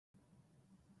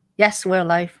Yes, we're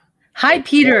live. Hi,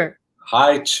 Peter.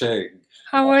 Hi, Ching.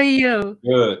 How are you?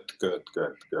 Good.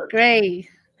 Great.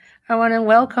 I want to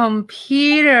welcome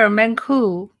Peter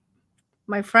Mancu,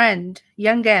 my friend,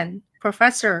 Youngan,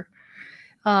 professor.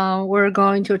 We're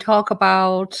going to talk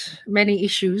about many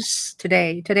issues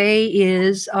today. Today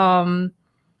is January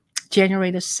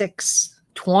the 6th,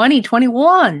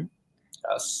 2021.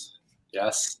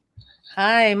 Yes.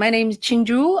 Hi, my name is Ching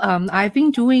Juhl. I've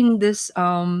been doing this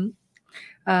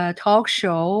talk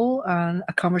show,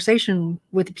 a conversation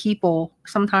with people,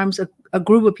 sometimes a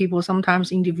group of people,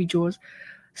 sometimes individuals,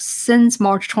 since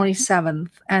March 27th.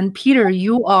 And Peter,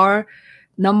 you are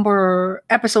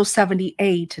episode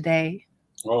 78 today.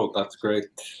 Oh, that's great.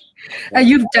 And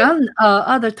you've done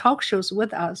other talk shows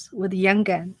with us, with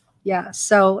Youngan. Yeah,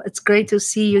 so it's great to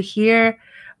see you here.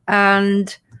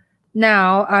 And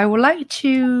now I would like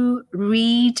to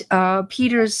read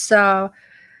Peter's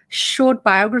short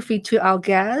biography to our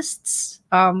guests.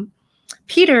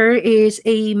 Peter is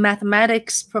a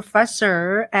mathematics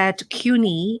professor at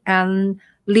CUNY and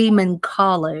Lehman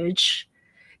College.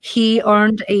 He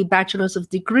earned a bachelor's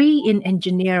degree in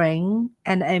engineering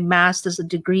and a master's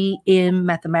degree in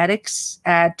mathematics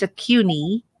at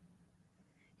CUNY.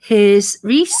 His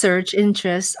research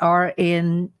interests are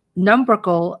in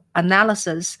numerical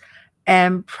analysis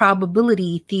and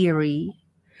probability theory.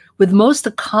 With most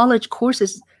college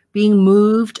courses being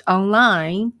moved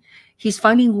online, he's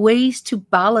finding ways to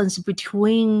balance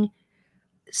between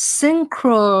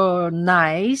synchronous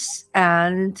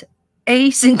and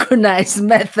asynchronous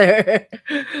method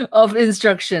of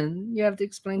instruction. You have to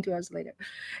explain to us later.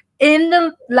 In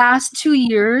the last 2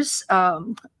 years,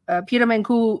 Peter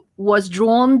Mancu was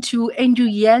drawn to Andrew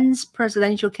Yan's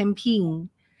presidential campaign.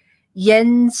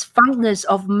 Yan's fondness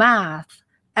of math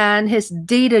and his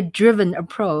data-driven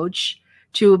approach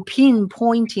to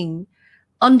pinpointing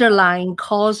underlying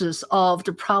causes of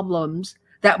the problems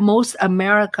that most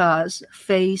Americans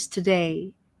face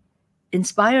today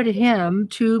inspired him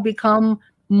to become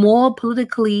more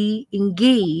politically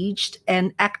engaged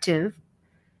and active.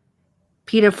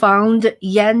 Peter found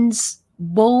Yan's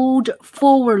bold,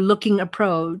 forward-looking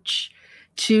approach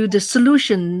to the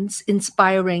solutions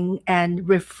inspiring and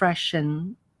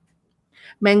refreshing.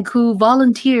 Mancu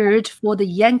volunteered for the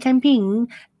Yan campaign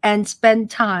and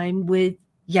spent time with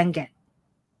Youngan.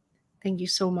 Thank you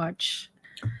so much.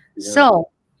 Yeah. So,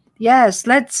 yes,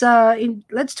 let's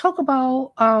talk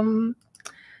about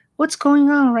what's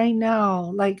going on right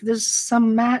now. Like, there's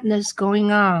some madness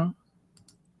going on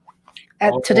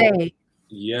today.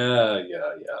 Yeah.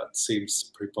 It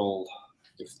seems people,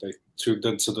 if they tuned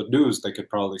into the news, they could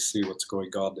probably see what's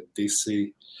going on in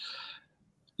DC.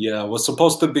 Yeah, it was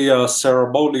supposed to be a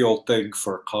ceremonial thing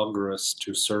for Congress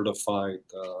to certify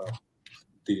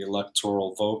the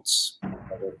electoral votes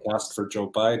that were cast for Joe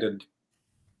Biden.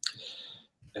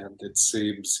 And it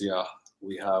seems,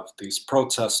 we have these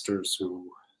protesters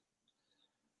who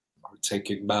are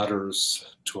taking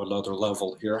matters to another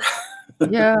level here.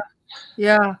 Yeah.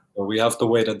 So we have to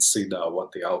wait and see now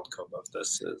what the outcome of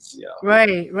this is. Yeah.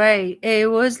 Right. It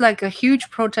was like a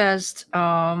huge protest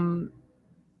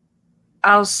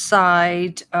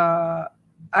outside.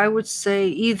 I would say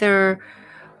either.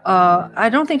 I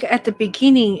don't think at the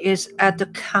beginning is at the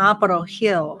Capitol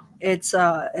Hill.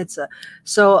 So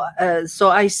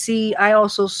I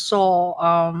also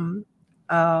saw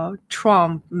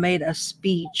Trump made a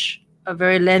speech, a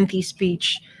very lengthy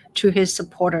speech to his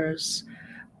supporters.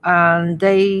 And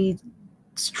they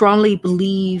strongly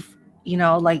believe,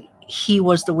 like he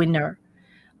was the winner.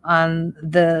 And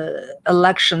the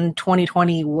election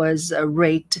 2020 was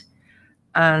rigged.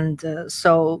 And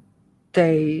so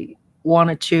they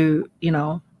wanted to,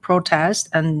 protest.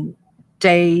 And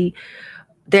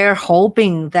they're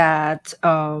hoping that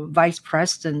Vice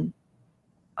President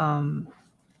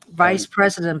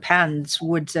Pence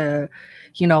would,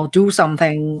 do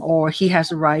something, or he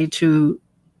has a right to.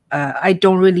 I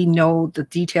don't really know the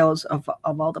details of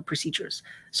all the procedures.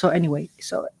 So anyway,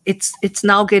 so it's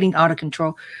now getting out of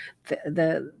control.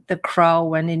 The crowd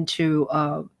went into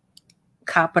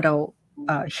Capitol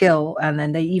Hill, and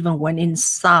then they even went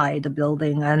inside the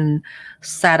building and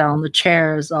sat on the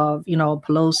chairs of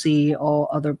Pelosi or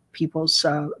other people's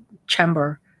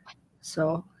chamber.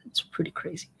 So it's pretty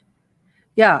crazy.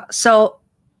 Yeah. So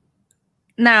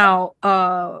now,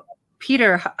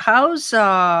 Peter, how's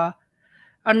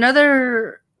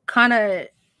another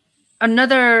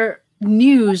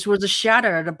news was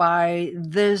shattered by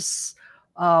this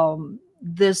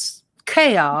this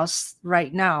chaos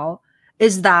right now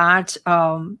is that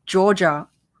Georgia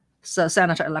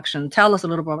senator election. Tell us a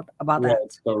little bit about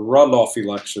that. The runoff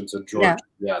elections in Georgia.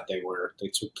 Yeah, they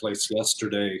took place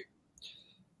yesterday.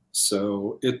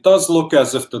 So it does look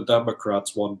as if the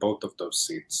Democrats won both of those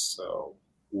seats. So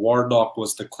Warnock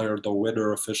was declared the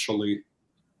winner officially.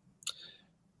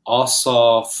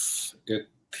 Ossoff,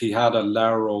 he had a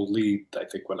narrow lead, I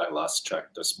think, when I last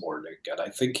checked this morning. And I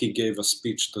think he gave a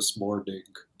speech this morning,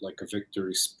 like a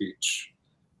victory speech.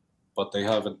 But they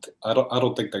haven't, I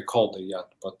don't think they called it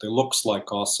yet, but it looks like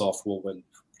Ossoff will win.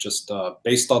 Just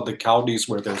based on the counties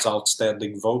where there's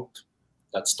outstanding vote,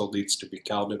 that still needs to be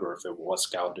counted, or if it was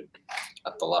counted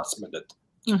at the last minute.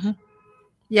 Mm-hmm.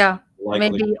 Yeah, Likely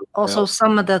maybe also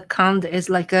some of the count is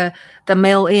like the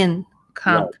mail-in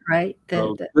count, right?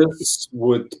 So this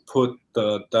would put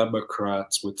the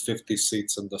Democrats with 50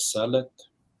 seats in the Senate.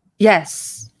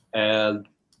 Yes. And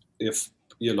if,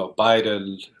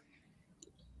 Biden,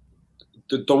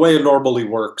 the way it normally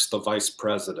works, the vice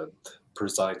president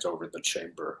presides over the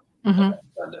chamber of the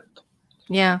Senate.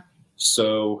 Yeah.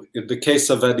 So in the case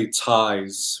of any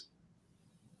ties,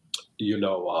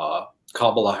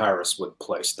 Kamala Harris would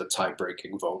place the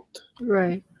tie-breaking vote.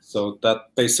 Right. So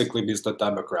that basically means the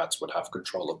Democrats would have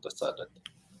control of the Senate.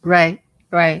 Right,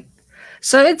 right.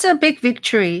 So it's a big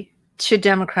victory to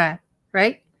Democrat,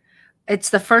 right?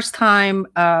 It's the first time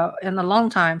in a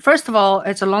long time. First of all,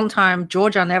 it's a long time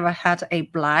Georgia never had a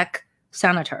black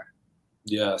senator.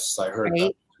 Yes, I heard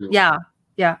that too. Yeah,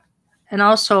 yeah. And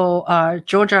also,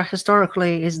 Georgia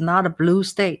historically is not a blue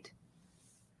state.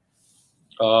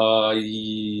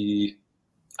 After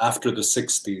the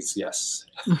 60s, yes.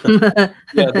 Yeah,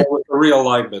 there was a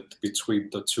realignment between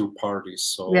the two parties.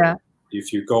 So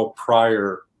if you go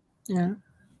prior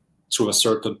to a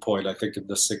certain point, I think in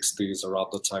the 60s,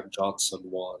 around the time Johnson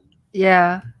won,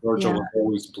 Georgia was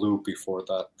always blue before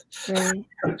that.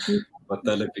 But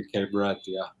then it became red,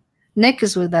 Nick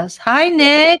is with us. Hi,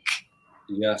 Nick.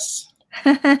 Yes.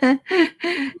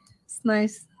 It's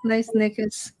nice. Nick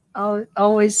is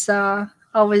always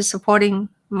supporting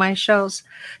my shows.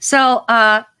 So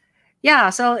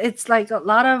so it's like a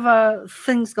lot of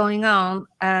things going on,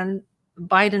 and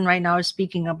Biden right now is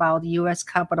speaking about the U.S.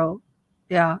 Capitol.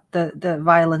 Yeah, the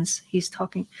violence he's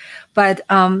talking. But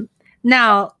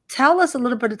now tell us a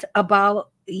little bit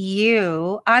about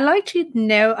you. I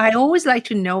always like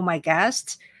to know my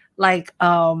guests, like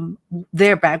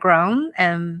their background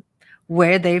and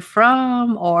where they're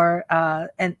from, or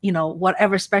and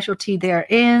whatever specialty they're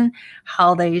in,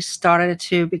 how they started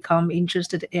to become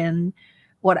interested in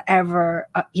whatever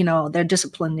their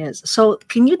discipline is. So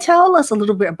can you tell us a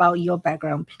little bit about your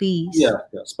background, please?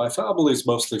 Yes. My family is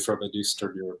mostly from an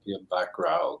Eastern European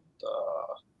background.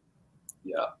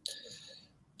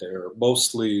 They're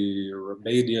mostly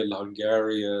Romanian,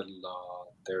 Hungarian.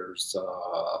 There's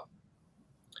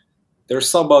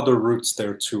some other roots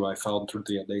there too, I found through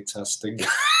DNA testing.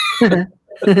 I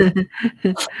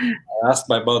asked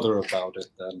my mother about it,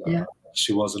 and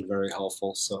she wasn't very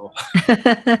helpful. So,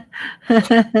 but,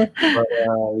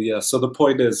 so the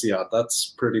point is,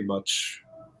 that's pretty much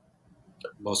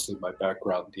mostly my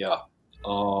background.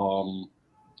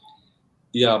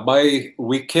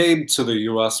 We came to the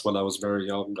U.S. when I was very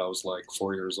young. I was like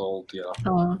 4 years old.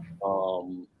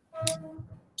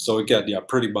 So again,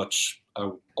 pretty much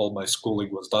all my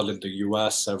schooling was done in the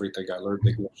U.S. Everything I learned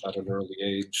English at an early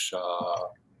age.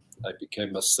 I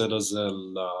became a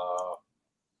citizen,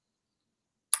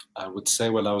 I would say,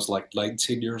 when I was like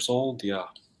 19 years old.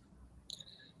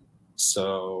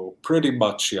 So pretty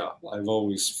much, I've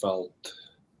always felt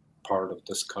part of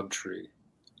this country,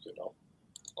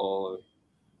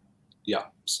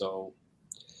 So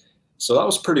that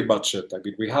was pretty much it. I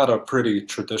mean, we had a pretty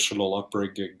traditional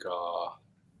upbringing.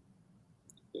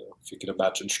 If you can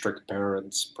imagine strict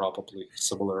parents, probably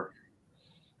similar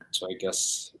to, I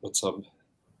guess, what some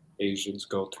Asians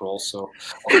go through also.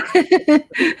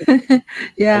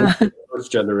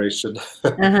 First generation.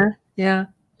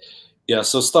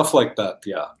 So stuff like that,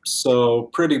 So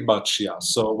pretty much,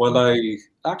 So when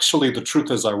the truth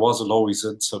is I wasn't always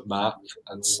into math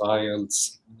and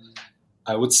science.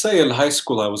 I would say in high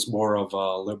school I was more of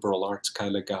a liberal arts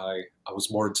kind of guy. I was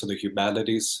more into the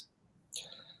humanities.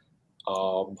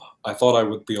 I thought I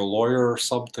would be a lawyer or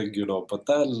something, but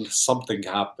then something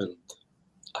happened.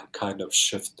 I kind of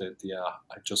shifted.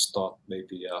 I just thought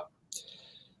maybe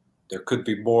there could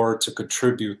be more to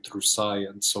contribute through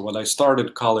science. So when I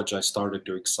started college, I started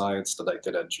doing science, then I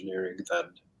did engineering.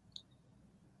 Then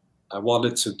I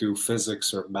wanted to do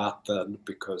physics or math then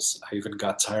because I even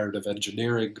got tired of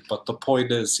engineering. But the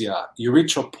point is, you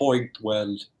reach a point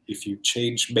when if you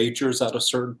change majors at a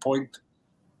certain point,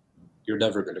 you're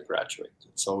never going to graduate.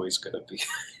 It's always going to be.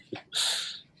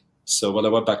 So when I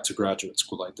went back to graduate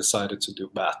school, I decided to do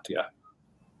math,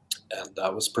 And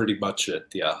that was pretty much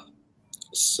it,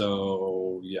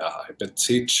 So yeah, I've been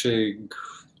teaching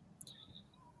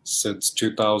since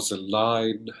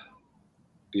 2009.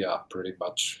 Yeah, pretty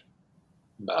much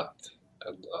math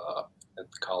and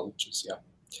colleges. Yeah.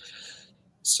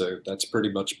 So that's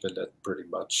pretty much been it, pretty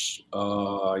much.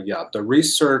 Yeah, the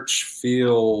research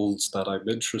fields that I'm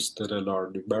interested in are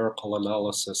numerical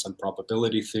analysis and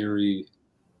probability theory.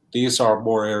 These are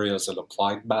more areas in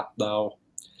applied math now.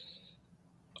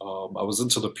 I was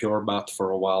into the pure math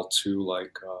for a while too,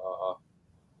 like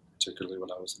particularly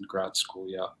when I was in grad school,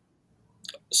 yeah.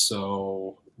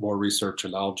 So more research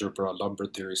in algebra, number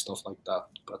theory, stuff like that.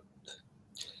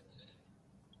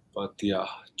 But yeah,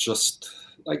 just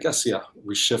I guess yeah,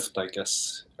 we shift. I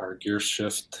guess our gears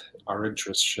shift, our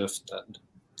interests shift, and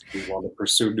we want to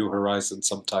pursue new horizons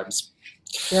sometimes.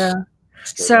 Yeah.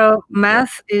 So So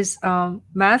math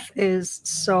is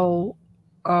so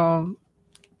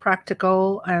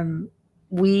practical, and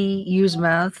we use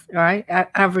math, right?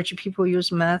 Average people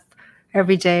use math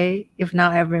every day, if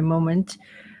not every moment.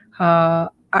 I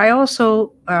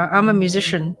also I'm a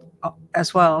musician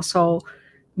as well, so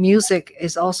music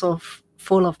is also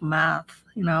full of math.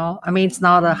 I mean, it's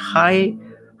not a high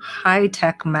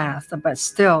tech math, but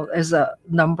still, as a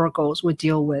number goes, we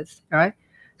deal with, right?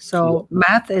 So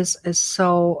math is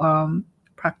so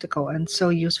practical and so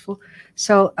useful.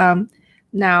 So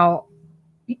now,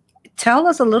 tell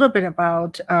us a little bit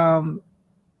about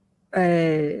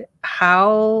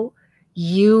how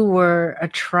you were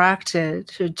attracted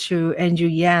to Andrew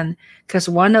Yang, because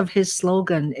one of his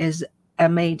slogan is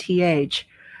MATH.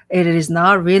 It is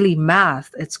not really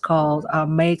math. It's called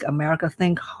Make America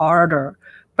Think Harder.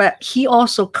 But he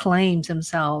also claims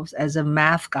himself as a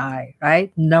math guy,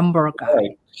 right? Number guy.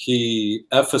 right. He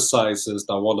emphasizes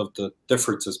that one of the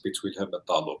differences between him and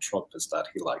Donald Trump is that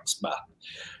he likes math.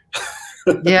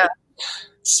 Yeah.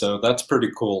 So that's pretty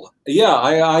cool. Yeah,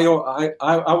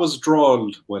 I was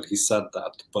drawn when he said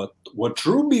that. But what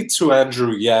drew me to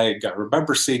Andrew Yang, I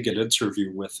remember seeing an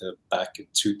interview with him back in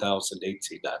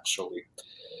 2018, actually.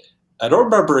 I don't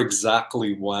remember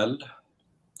exactly when.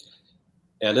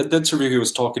 And in the interview, he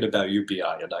was talking about UBI,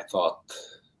 and I thought,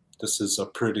 this is a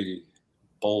pretty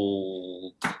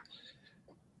bold,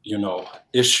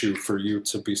 issue for you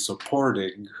to be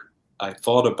supporting. I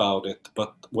thought about it,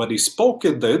 but when he spoke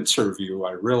in the interview,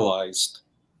 I realized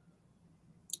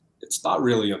it's not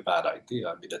really a bad idea.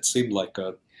 I mean, it seemed like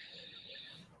a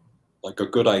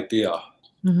good idea.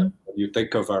 Mm-hmm. When you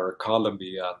think of our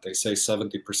economy, they say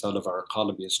 70% of our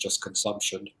economy is just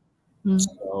consumption. Mm-hmm.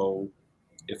 So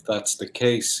if that's the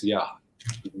case, yeah,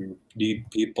 you need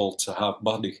people to have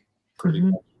money, pretty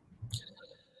much.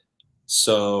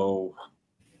 So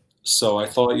I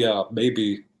thought, yeah,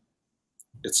 maybe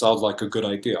it sounds like a good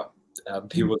idea.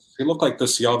 And he looked like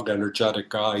this young, energetic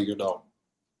guy,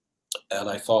 And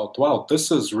I thought, wow, this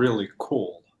is really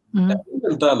cool. And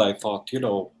even then, I thought,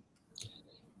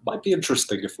 might be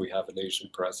interesting if we have an Asian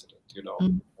president. We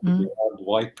had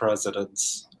white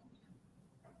presidents,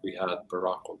 we had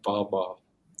Barack Obama,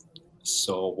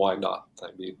 so why not? I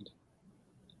mean,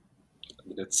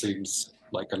 it seems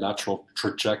like a natural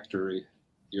trajectory,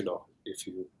 if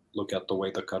you look at the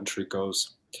way the country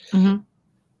goes.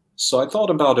 So I thought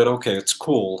about it. Okay, it's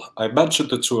cool. I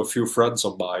mentioned it to a few friends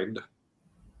of mine,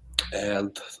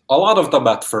 and a lot of them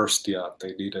at first, yeah,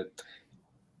 they needed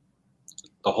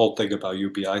the whole thing about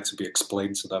UBI to be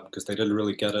explained to them because they didn't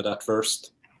really get it at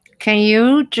first. Can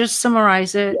you just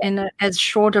summarize it in as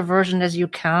short a version as you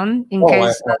can, in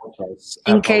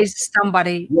case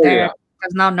somebody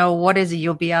does not know what is a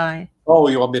UBI? Oh,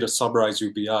 you want me to summarize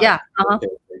UBI? Yeah. Okay,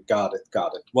 got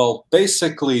it. Well,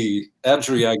 basically,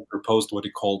 Andrew Yang proposed what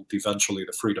he called eventually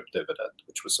the freedom dividend,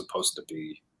 which was supposed to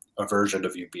be a version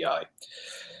of UBI.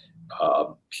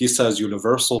 He says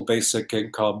universal basic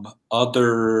income.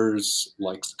 Others,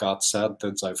 like Scott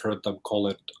Santens, I've heard them call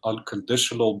it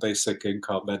unconditional basic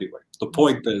income. Anyway, the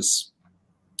point is,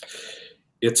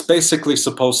 it's basically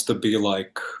supposed to be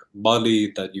like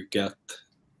money that you get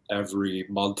every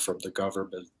month from the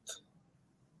government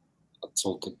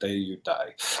until the day you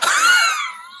die.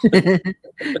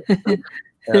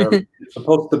 It's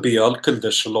supposed to be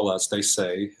unconditional, as they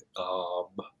say.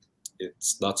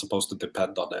 It's not supposed to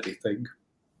depend on anything.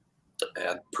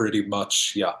 And pretty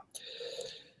much, yeah.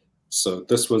 So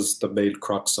this was the main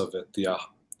crux of it, yeah.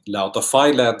 Now, the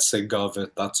financing of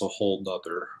it, that's a whole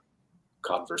nother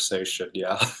conversation,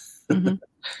 yeah.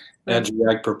 Andrew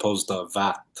Yang proposed a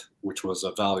VAT, which was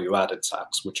a value-added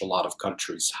tax, which a lot of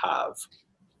countries have,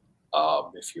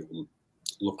 if you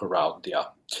look around, yeah.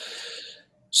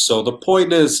 So the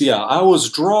point is, yeah, I was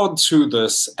drawn to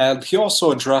this, and he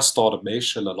also addressed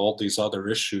automation and all these other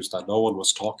issues that no one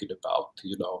was talking about.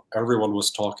 You know, everyone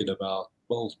was talking about,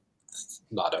 well,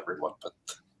 not everyone, but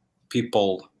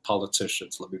people,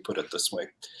 politicians, let me put it this way.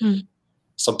 Mm.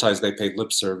 Sometimes they pay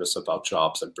lip service about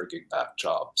jobs and bringing back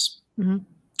jobs. Mm-hmm.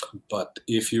 But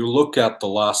if you look at the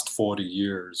last 40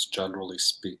 years, generally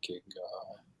speaking,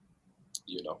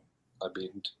 you know, I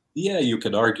mean, yeah, you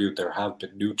can argue there have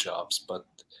been new jobs, but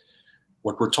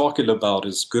what we're talking about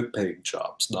is good paying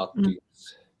jobs, not Mm-hmm. these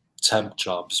temp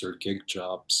jobs or gig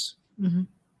jobs, Mm-hmm.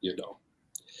 you know,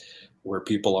 where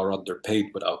people are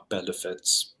underpaid without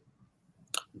benefits.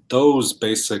 Those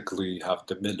basically have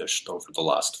diminished over the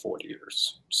last 40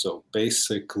 years. So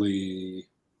basically,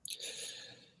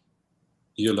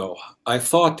 you know, I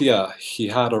thought, yeah, he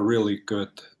had a really good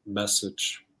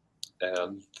message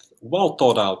and well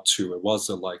thought out too. It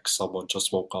wasn't like someone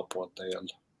just woke up one day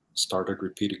and started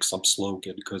repeating some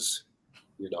slogan because,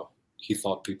 you know, he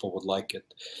thought people would like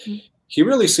it. Mm. He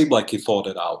really seemed like he thought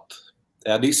it out.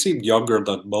 And he seemed younger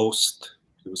than most.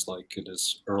 He was like in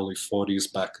his early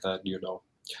 40s back then, you know,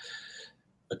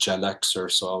 a Gen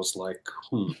Xer. So I was like,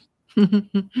 well,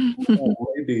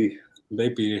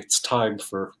 maybe it's time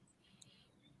for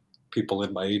people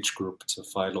in my age group to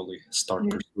finally start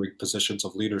pursuing positions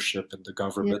of leadership in the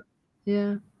government.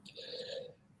 Yeah.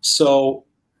 So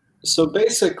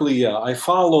basically, yeah, I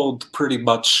followed pretty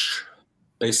much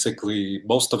basically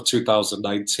most of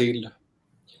 2019.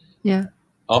 Yeah.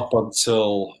 Up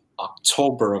until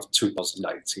October of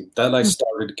 2019. Then I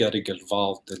started getting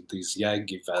involved in these Yang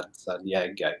events and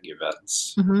Yang Gang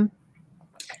events. Mm-hmm.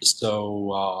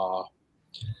 So,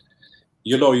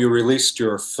 you know, you released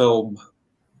your film.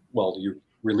 Well, you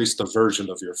released a version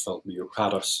of your film. You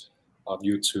had us on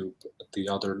YouTube the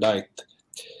other night.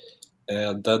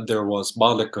 And then there was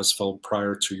Monica's film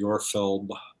prior to your film.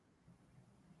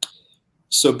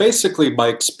 So basically, my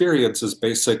experience is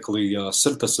basically a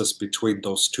synthesis between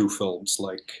those two films.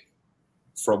 Like,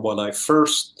 from when I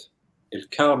first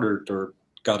encountered or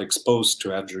got exposed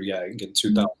to Andrew Yang in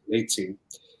 2018,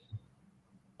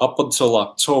 up until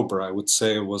October, I would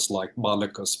say it was like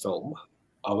Monica's film.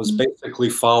 I was basically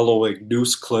following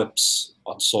news clips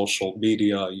on social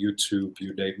media, YouTube,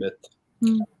 you name it.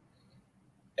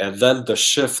 And then the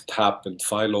shift happened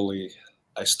finally.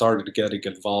 I started getting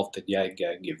involved in Yang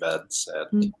Gang events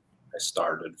and I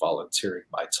started volunteering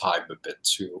my time a bit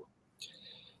too.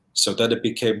 So then it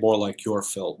became more like your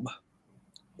film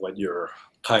when you're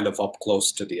kind of up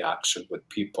close to the action with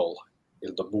people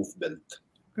in the movement.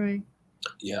 Right.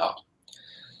 Yeah.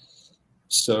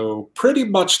 So pretty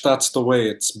much that's the way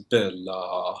it's been.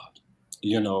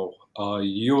 You know,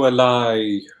 you and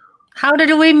I. How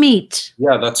did we meet?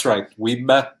 Yeah, that's right. We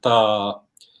met.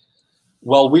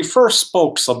 Well, we first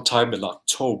spoke sometime in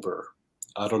October.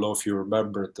 I don't know if you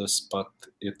remember this, but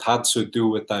it had to do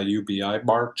with that UBI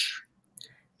march.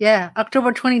 Yeah,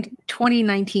 October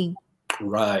 2019.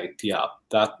 Right, yeah,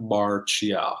 that march,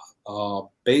 yeah.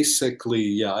 Basically,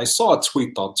 yeah, I saw a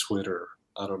tweet on Twitter.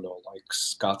 I don't know, like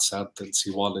Scott Santens,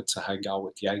 he wanted to hang out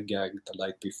with Yang Gang the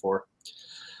night before.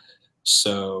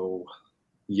 So,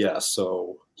 yeah,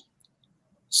 so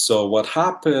what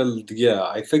happened, yeah,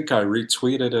 I think I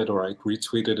retweeted it or I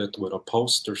retweeted it with a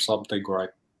post or something, or I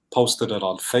posted it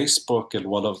on Facebook in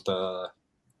one of the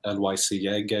NYC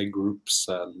Yang Gang groups,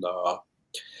 and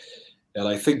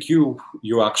I think you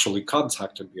actually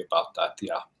contacted me about that,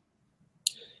 yeah.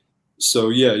 So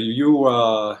yeah,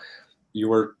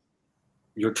 you're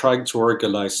trying to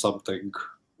organize something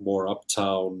more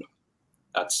uptown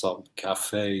at some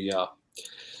cafe, yeah.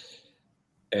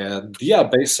 And yeah,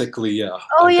 basically, yeah.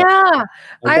 Oh yeah,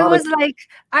 I was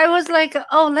like,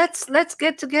 oh, let's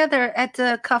get together at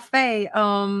the cafe,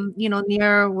 you know,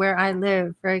 near where I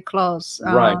live, very close.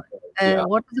 Right. Yeah.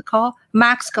 What is it called?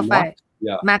 Max Cafe.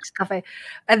 Yeah. Max Cafe.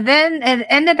 And then it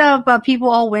ended up people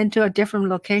all went to a different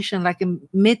location, like in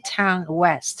Midtown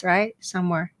West, right?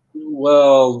 Somewhere.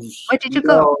 Well, where did you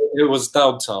go? It was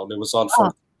downtown. It was on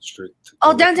 14th Street.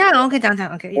 Oh, downtown. Okay,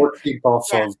 downtown. Okay. 14th off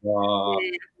of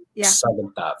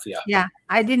 7th Ave. Yeah. Yeah.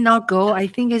 I did not go. I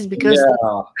think it's because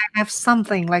I have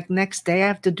something like next day I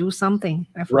have to do something.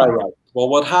 Right. Well,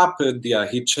 what happened? Yeah,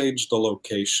 he changed the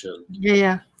location.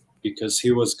 Yeah. Because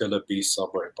he was gonna be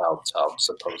somewhere downtown,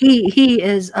 supposedly. He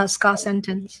is Scott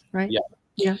Santens, right?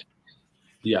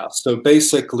 Yeah. So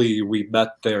basically, we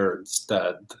met there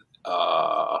instead,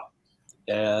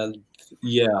 and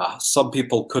yeah, some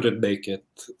people couldn't make it.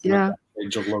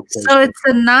 Change of location. So it's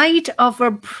the night of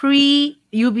a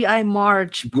pre-UBI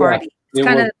March party. It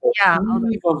kind was of, the yeah.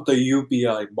 eve of the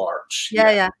UBI March.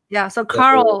 Yeah. So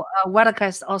Carl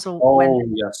Wadakis also went. Oh,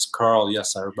 yes, Carl.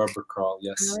 Yes, I remember Carl. Oh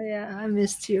Yes. yeah, I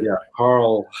missed you. Yeah,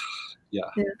 Carl. Yeah.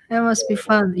 Yeah, that must be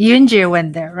fun. Yunji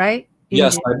went there, right?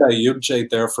 Yes, Yunji. I met Yunjae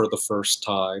there for the first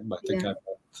time. I think Yeah. I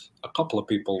met a couple of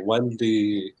people,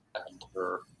 Wendy and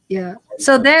her. Yeah.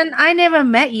 So then I never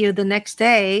met you the next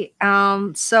day.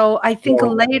 So I think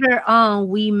Well, later on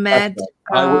we met.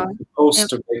 I was and- supposed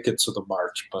to make it to the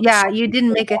march, but yeah, you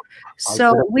didn't make it. I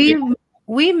So didn't make it.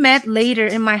 we met later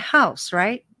in my house,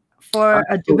 right? For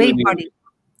a debate Actually, party.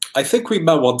 I think we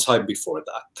met one time before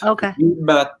that. Okay. We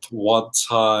met one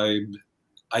time.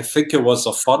 I think it was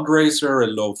a fundraiser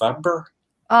in November.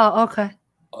 Oh, okay.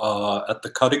 At the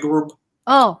cutting room.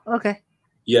 Oh, okay.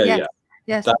 Yeah, Yes. yeah.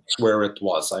 Yes. That's where it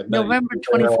was. I met November you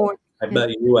there. 24th. I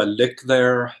met you and Nick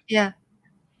there. Yeah.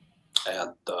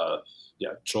 And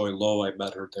yeah, Joy Lowe, I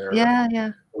met her there. Yeah.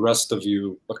 The rest of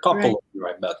you, a couple of you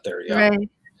I met there, yeah.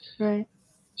 Right.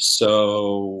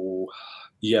 So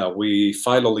yeah, we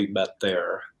finally met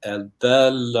there. And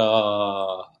then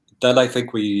I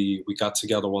think we got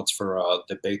together once for a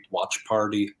debate watch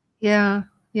party. Yeah.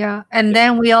 And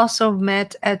then we also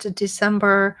met at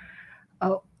December.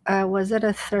 Was it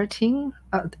a 13?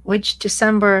 Which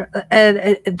December?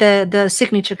 The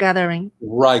signature gathering.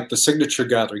 Right, the signature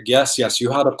gathering. Yes.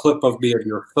 You had a clip of me in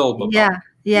your film. About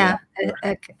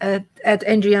At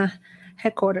Andrea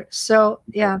headquarters. So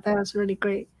yeah, that was really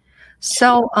great.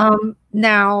 So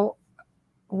now,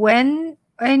 when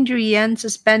Andrew Yan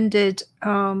suspended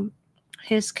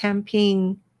his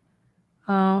campaign,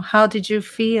 how did you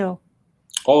feel?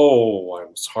 Oh, I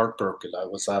was heartbroken. I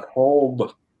was at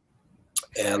home,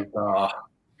 and I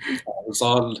was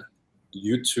on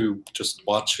YouTube just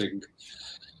watching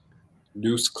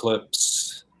news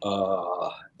clips.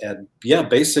 And yeah,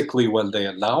 basically when they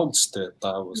announced it,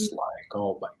 I was like,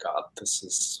 oh my God, this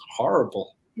is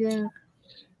horrible. Yeah,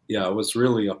 I was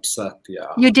really upset.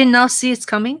 Yeah. You did not see it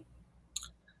coming?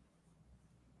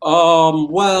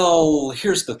 Well,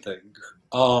 here's the thing.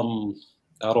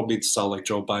 I don't mean to sound like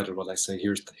Joe Biden when I say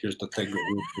here's the thing.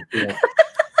 I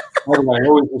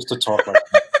always used to talk like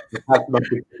that. It has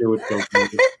nothing to do with Joe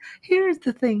Biden. Here's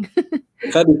the thing.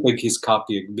 If anything, he's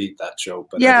copying me, that joke.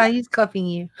 But yeah, he's copying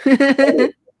you.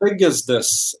 The thing is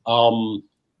this.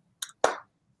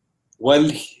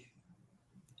 When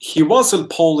he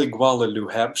wasn't polling well in New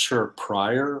Hampshire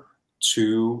prior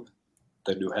to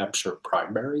the New Hampshire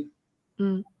primary.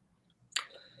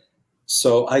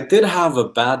 So I did have a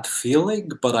bad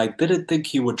feeling, but I didn't think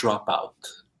he would drop out.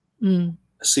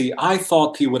 See, I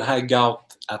thought he would hang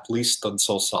out at least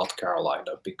until South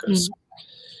Carolina, because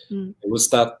it was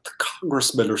that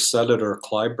congressman or Senator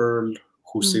Clyburn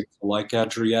who seemed to like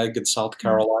Andrew Yang in South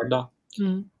Carolina.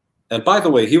 And by the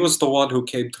way, he was the one who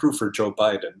came through for Joe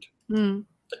Biden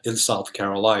in South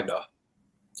Carolina.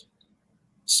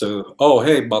 So, oh,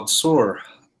 hey, Mansour.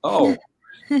 Oh.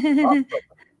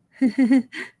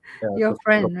 Your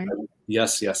friend, right?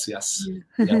 Yes. Yeah.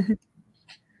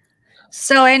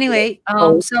 So anyway,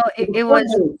 so it was.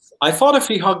 I thought if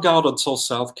he hung out until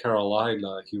South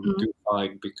Carolina, he would do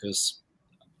fine, because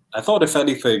I thought if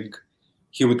anything,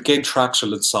 he would gain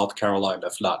traction in South Carolina,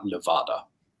 if not in Nevada.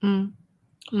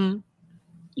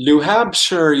 New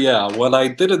Hampshire, yeah. When I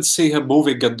didn't see him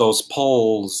moving in those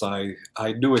polls, I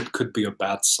knew it could be a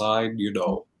bad sign, you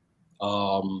know.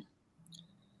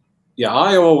 Yeah,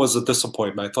 Iowa was a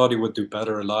disappointment. I thought he would do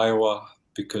better in Iowa,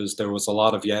 because there was a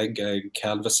lot of Yang Gang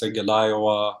canvassing in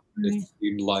Iowa. It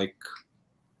seemed like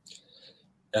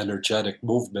energetic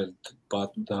movement.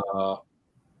 But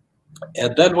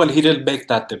and then when he didn't make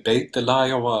that debate in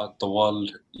Iowa, the one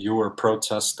you were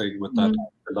protesting with that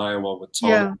in Iowa with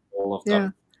Tony, all of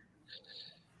them,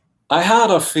 I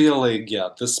had a feeling,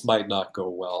 this might not go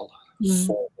well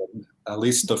for him, at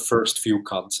least the first few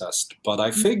contests. But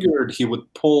I figured he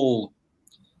would pull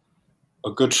a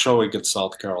good showing in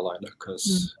South Carolina,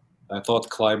 because I thought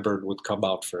Clyburn would come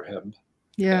out for him.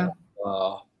 Yeah.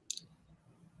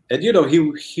 And you know, he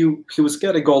was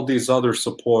getting all these other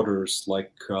supporters,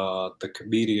 like the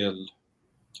comedian,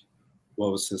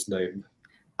 what was his name?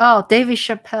 Oh, David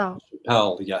Chappelle.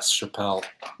 Yes, Chappelle.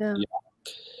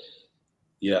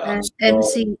 Yeah. And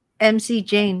so, MC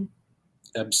Jane.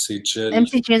 MC Jane.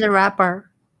 MC Jane, the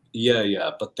rapper.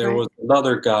 Yeah. But there was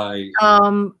another guy.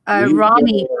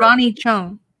 Ronnie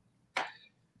Chung.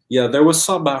 Yeah, there was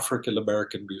some African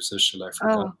American musician. I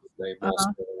forgot his name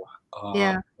also.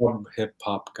 Some hip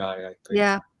hop guy, I think.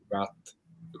 Yeah.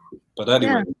 But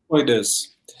anyway, the point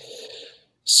is,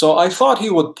 so I thought he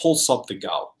would pull something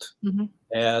out.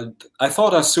 And I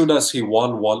thought as soon as he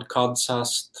won one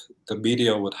contest, the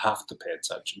media would have to pay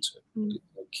attention to him.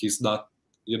 he's not,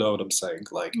 you know what I'm saying?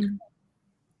 Like, Mm.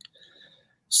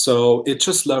 so it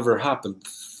just never happened.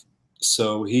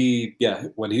 So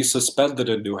when he suspended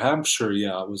in New Hampshire,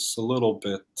 I was a little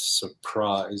bit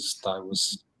surprised. I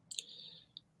was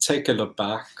taken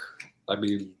aback. I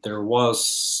mean, there was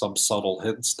some subtle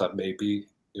hints that maybe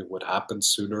it would happen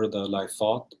sooner than I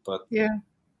thought, but Yeah.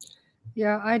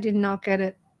 Yeah, I did not get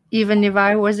it. Even if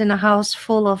I was in a house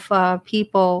full of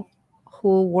people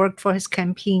who worked for his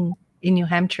campaign in New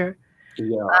Hampshire,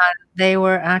 yeah, they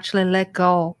were actually let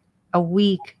go a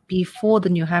week before the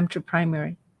New Hampshire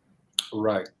primary.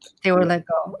 right. They were let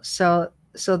go. So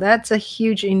that's a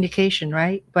huge indication,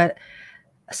 right? But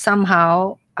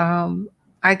somehow,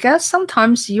 I guess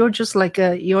sometimes you're just like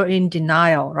you're in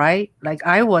denial, right? Like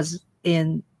I was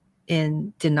in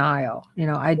denial. You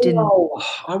know, I didn't. Well,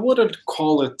 I wouldn't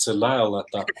call it denial at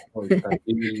that point. I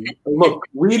mean, look,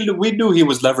 we knew he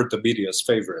was never the media's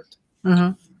favorite,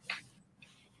 Mhm.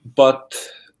 but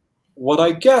what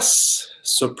I guess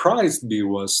surprised me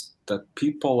was that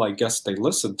people, I guess, they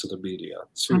listen to the media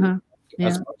too. Mhm. Yeah.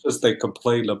 As much as they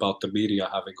complain about the media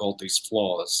having all these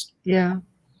flaws, Yeah.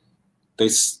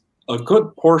 a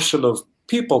good portion of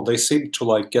people, they seem to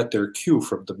like get their cue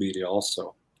from the media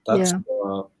also. That's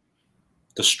Yeah.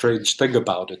 the strange thing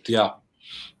about it. Yeah.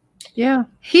 Yeah,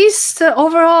 he's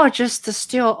overall just a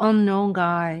still unknown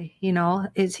guy. You know,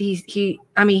 is he?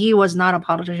 I mean, he was not a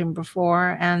politician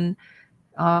before, and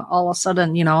all of a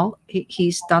sudden, you know,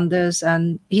 he's done this,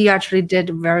 and he actually did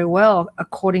very well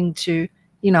according to,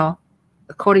 you know,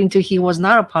 according to he was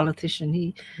not a politician.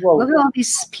 He Well, look at all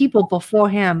these people before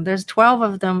him. There's 12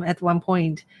 of them at one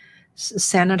point,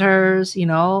 senators, you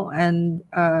know, and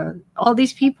all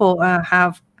these people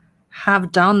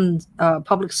have done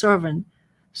public servant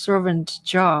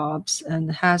jobs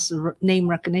and has name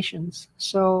recognitions.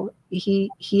 So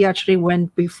he actually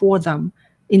went before them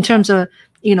in terms of,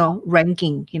 you know,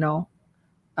 ranking. You know,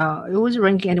 it was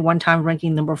ranking at one time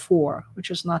ranking number 4, which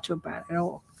was not too bad at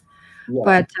all. yeah.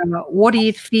 But what do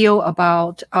you feel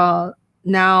about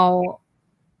now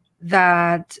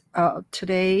that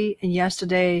today and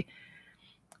yesterday?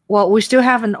 Well, we still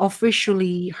haven't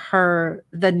officially heard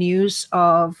the news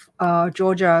of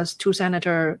Georgia's 2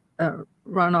 senator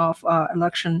runoff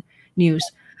election news.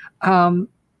 Um,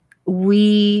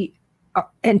 we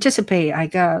anticipate, I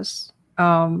guess,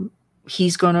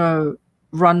 he's going to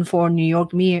run for New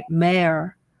York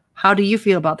mayor. How do you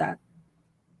feel about that?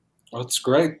 That's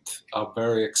great. I'm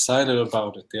very excited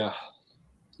about it. Yeah.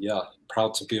 Yeah.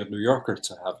 Proud to be a New Yorker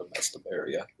to have him as the mayor.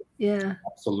 Yeah. Yeah.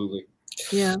 Absolutely.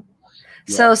 Yeah.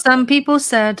 Yeah. So some people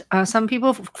said,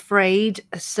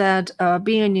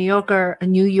 being a New Yorker, a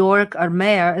New York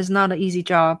mayor is not an easy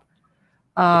job.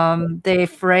 They're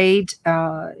afraid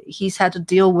he's had to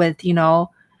deal with, you know,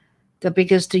 the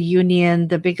biggest union,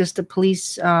 the biggest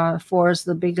police force,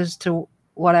 the biggest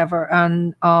whatever,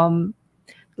 and a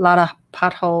lot of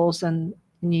potholes in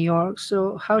New York.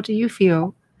 So how do you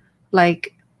feel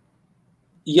like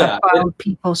Yeah. about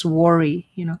people's worry,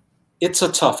 you know? It's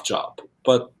a tough job,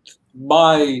 but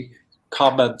my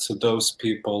comment to those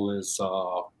people is,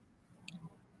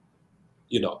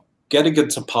 you know, getting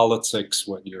into politics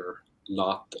when you're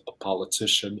not a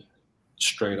politician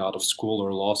straight out of school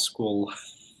or law school,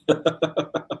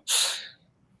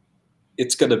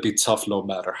 it's going to be tough no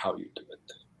matter how you do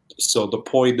it. So the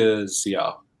point is,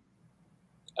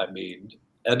 I mean,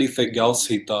 anything else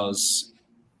he does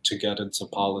to get into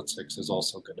politics is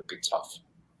also going to be tough.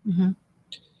 Mm-hmm.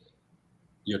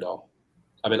 You know,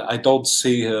 I mean, I don't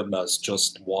see him as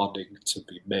just wanting to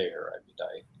be mayor. I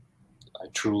mean, I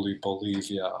truly believe,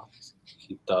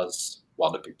 he does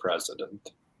want to be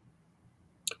president,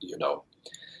 you know.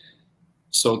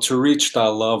 So to reach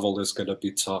that level is going to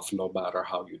be tough no matter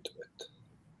how you do it.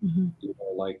 Mm-hmm. You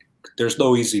know, like, there's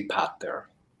no easy path there.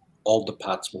 All the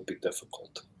paths will be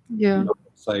difficult. Yeah. You know,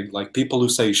 saying, like, people who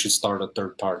say you should start a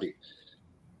third party,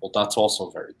 well, that's also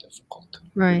very difficult.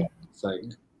 Right. You know what I'm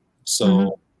saying?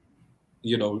 So,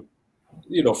 you know,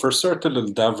 for certain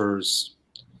endeavors,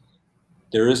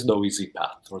 there is no easy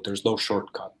path or there's no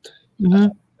shortcut. Mm-hmm.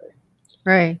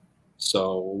 Right.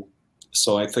 So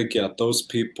I think, those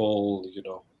people, you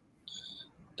know,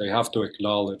 they have to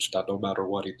acknowledge that no matter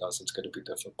what he does, it's going to be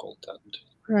difficult. And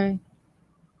Right.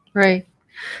 Right.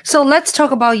 So let's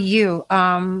talk about you.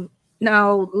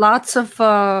 Now, lots of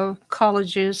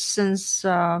colleges since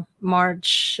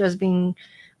March has been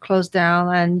closed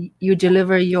down, and you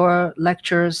deliver your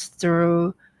lectures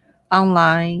through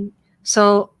online.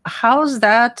 So how's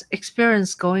that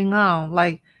experience going on?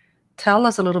 Like, tell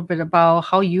us a little bit about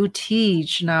how you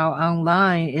teach now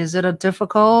online. Is it a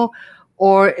difficult,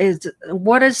 or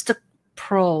what is the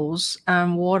pros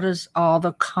and what is all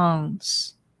the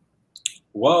cons?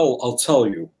 Well, I'll tell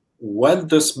you, when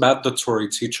this mandatory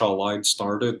teach online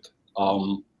started,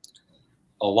 a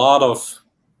lot of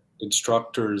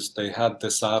instructors, they had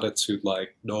this attitude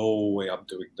like, no way I'm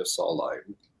doing this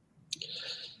online.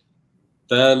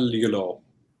 Then,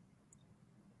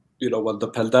 when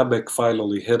the pandemic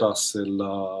finally hit us in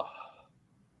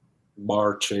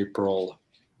March, April,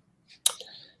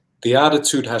 the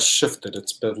attitude has shifted.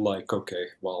 It's been like, okay,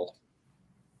 well,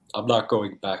 I'm not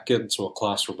going back into a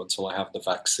classroom until I have the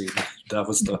vaccine. That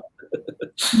was the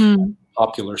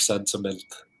popular sentiment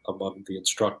among the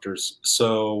instructors.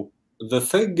 So the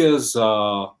thing is,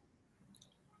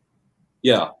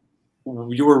 yeah,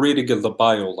 you were reading in the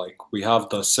bio, like we have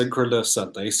the synchronous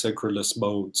and the asynchronous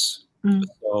modes.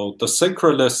 So the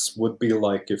synchronous would be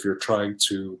like if you're trying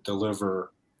to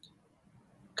deliver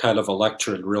kind of a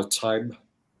lecture in real time,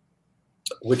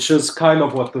 which is kind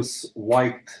of what this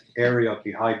white area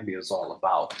behind me is all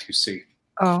about, you see.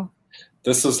 Oh.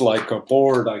 This is like a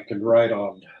board I can write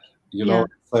on, know,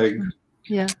 thing.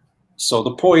 Yeah. So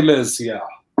the point is,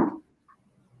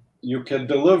 you can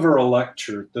deliver a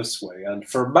lecture this way. And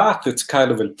for math, it's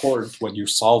kind of important when you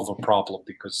solve a problem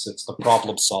because it's the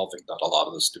problem solving that a lot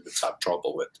of the students have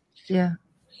trouble with. Yeah.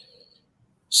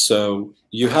 So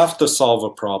you have to solve a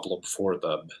problem for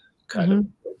them kind of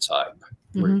in real time.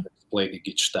 We're explaining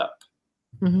each step.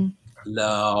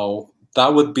 Now,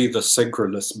 that would be the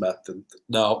synchronous method.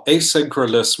 Now,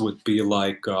 asynchronous would be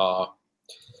like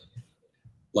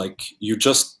you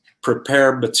just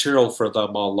prepare material for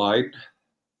them online.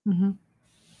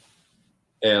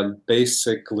 And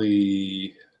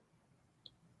basically,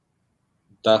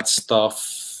 that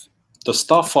stuff, the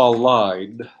stuff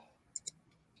online,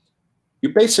 you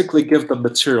basically give them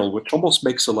material, which almost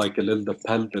makes it like an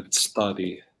independent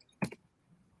study.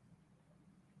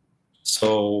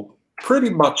 So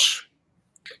pretty much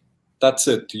that's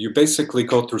it. You basically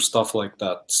go through stuff like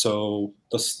that. So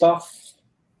the stuff,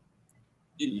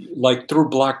 like through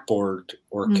Blackboard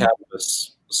or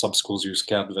Canvas, some schools use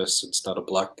Canvas instead of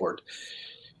Blackboard.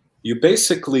 You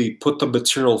basically put the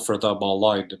material for them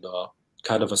online in a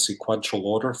kind of a sequential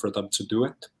order for them to do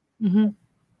it.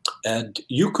 And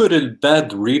you could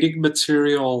embed reading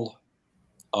material.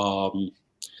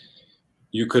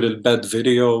 You could embed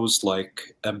videos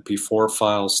like MP4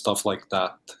 files, stuff like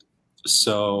that.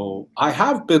 So I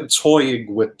have been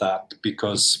toying with that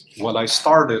because when I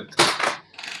started,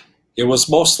 it was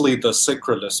mostly the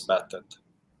synchronous method.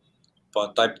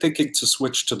 But I'm thinking to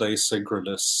switch to the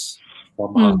asynchronous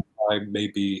sometime,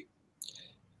 maybe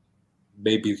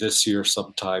this year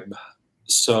sometime.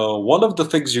 So one of the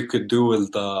things you could do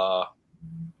with the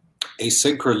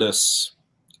asynchronous,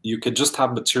 you can just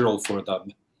have material for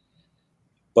them.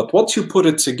 But once you put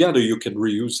it together, you can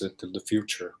reuse it in the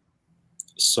future.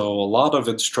 So a lot of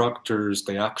instructors,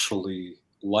 they actually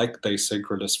like the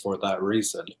asynchronous for that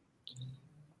reason.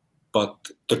 But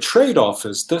the trade-off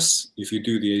is this: if you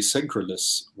do the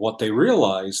asynchronous, what they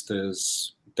realized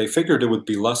is they figured it would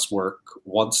be less work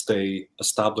once they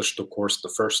established the course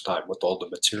the first time with all the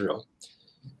material.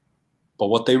 But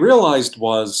what they realized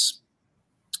was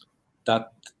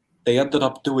that they ended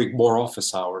up doing more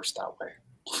office hours that way.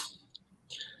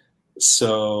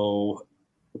 So,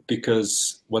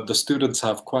 because when the students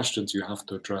have questions, you have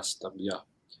to address them,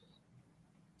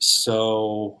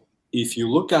 So if you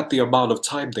look at the amount of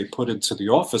time they put into the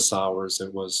office hours,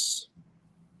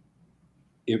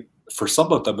 for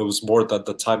some of them, it was more than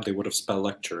the time they would have spent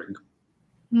lecturing.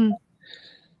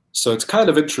 So it's kind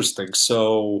of interesting.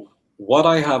 So what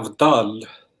I have done,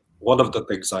 one of the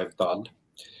things I've done,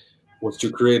 was to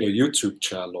create a YouTube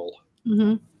channel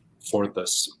for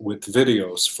this with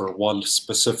videos for one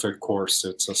specific course.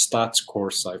 It's a stats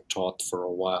course I've taught for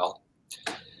a while.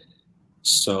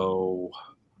 So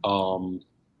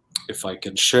if I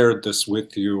can share this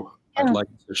with you, I'd like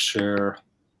to share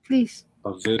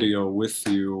a video with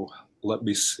you. Let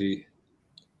me see.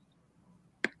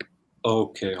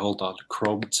 Okay, hold on.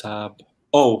 Chrome tab.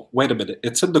 Oh, wait a minute.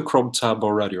 It's in the Chrome tab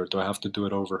already, or do I have to do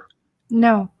it over?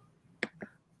 No.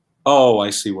 Oh,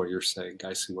 I see what you're saying.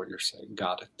 I see what you're saying.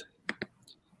 Got it.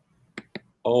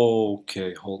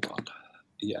 Okay, hold on.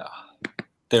 Yeah,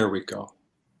 there we go.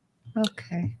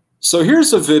 Okay. So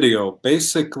here's a video.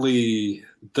 Basically,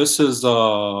 this is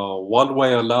a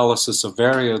one-way analysis of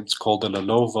variance called an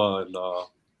ANOVA in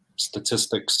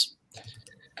statistics.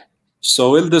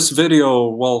 So in this video,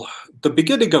 well, the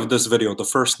beginning of this video, the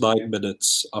first 9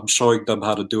 minutes, I'm showing them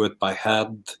how to do it by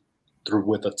hand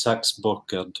with a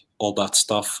textbook and all that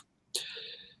stuff.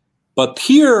 But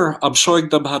here, I'm showing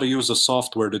them how to use a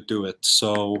software to do it.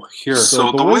 So here.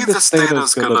 So the way this data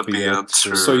is going to be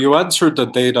entered. So you enter the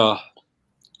data.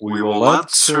 We will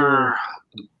enter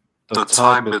the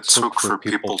time it took for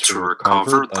people to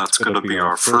recover. That's going to be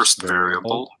our first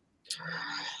variable.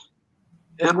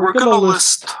 And we're going to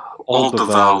list all the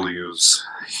values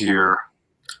here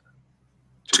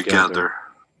together.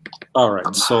 All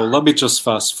right, so let me just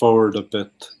fast forward a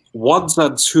bit. 1s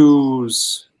and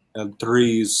 2s and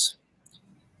 3s.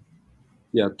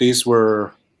 Yeah, these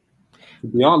were, to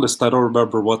be honest, I don't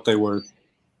remember what they were.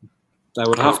 I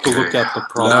would have to look at the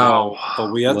problem,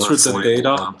 but we entered the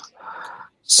data.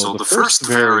 So the first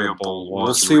variable was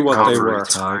Let's see what they were.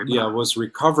 time. Yeah, it was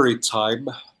recovery time.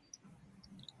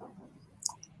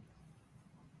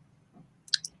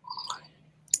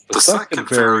 The second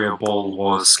variable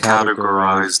was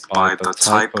categorized by the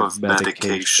type of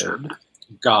medication.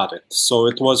 Got it. So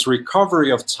it was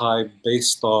recovery of time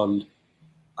based on,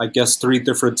 I guess, 3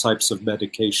 different types of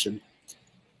medication.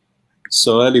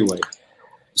 So anyway,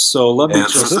 so let me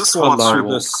just run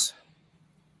through this.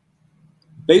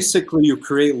 Basically, you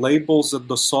create labels in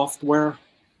the software,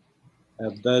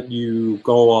 and then you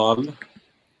go on,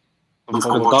 you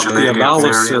conduct the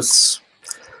analysis.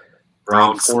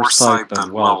 Brown, Forsyth,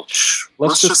 and Welch.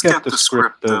 Let's just get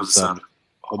descriptives and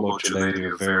homogeneity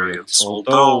of variance,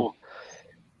 although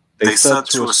they said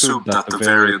to assume that the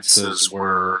variances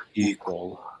were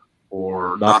equal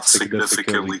or not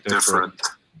significantly different.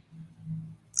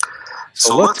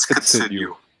 So let's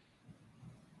continue.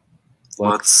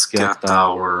 Let's get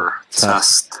our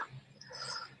test.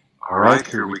 All right,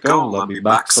 here we go. Let me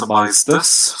maximize this.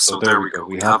 So there we go.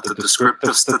 We have the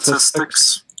descriptive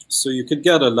statistics. So you can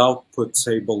get an output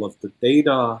table of the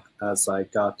data as I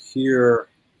got here.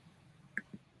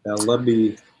 Now let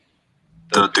me...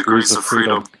 The degrees of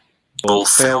freedom will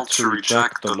fail to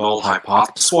reject the null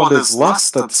hypothesis. This one is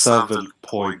less than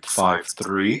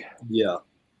 7.53. Yeah.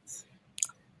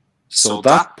 So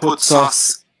that puts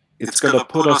us, it's going to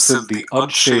put us in the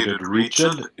unshaded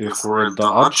region. If we're in the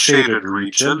unshaded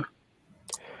region,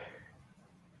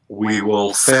 we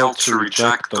will fail to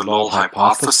reject the null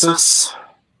hypothesis.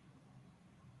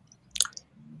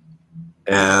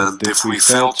 And if we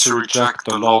fail to reject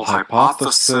the null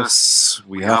hypothesis,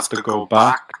 we have to go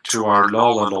back to our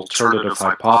null and alternative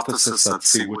hypothesis and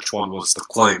see which one was the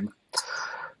claim.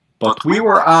 But we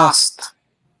were asked,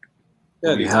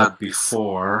 we had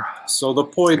before. So the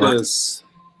point is,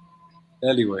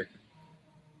 anyway,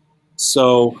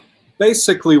 so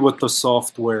basically with the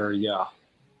software, yeah,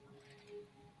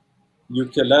 you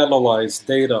can analyze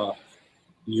data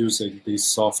using these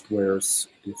softwares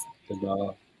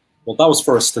well, that was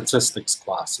for a statistics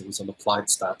class. It was an applied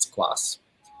stats class.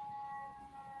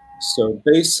 So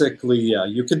basically, yeah,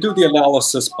 you can do the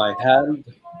analysis by hand,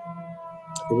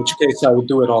 in which case I would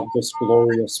do it on this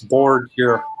glorious board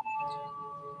here,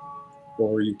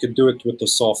 or you can do it with the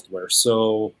software.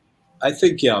 So I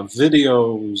think, yeah,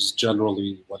 videos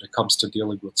generally, when it comes to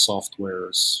dealing with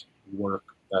softwares,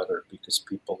 work better because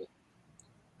people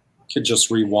can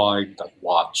just rewind and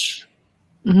watch.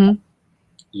 Mm-hmm.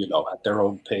 You know, at their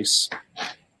own pace.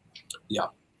 Yeah.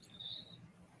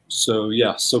 So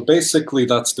yeah, so basically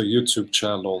that's the YouTube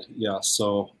channel. Yeah,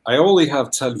 so I only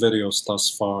have 10 videos thus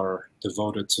far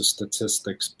devoted to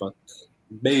statistics, but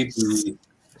maybe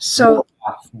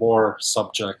more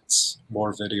subjects,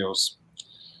 more videos.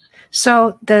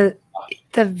 So the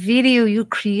video you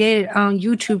created on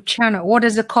YouTube channel, what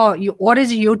is it called? What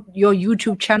is your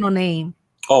YouTube channel name?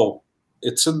 Oh,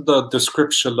 it's in the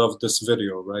description of this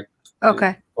video, right?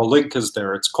 Okay. The link is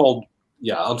there. It's called,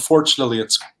 yeah, unfortunately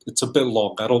it's a bit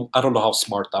long. I don't know how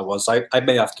smart that was. I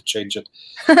may have to change it.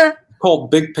 It's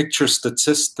called Big Picture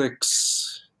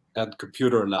Statistics and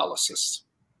Computer Analysis.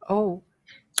 Oh.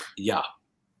 Yeah.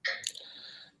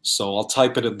 So I'll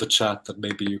type it in the chat and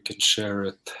maybe you can share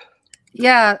it.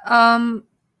 Yeah.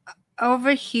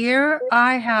 Over here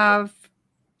I have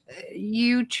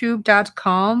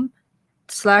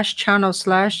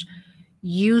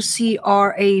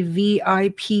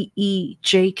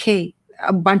youtube.com/channel/UCRAVIPEJK,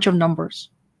 a bunch of numbers.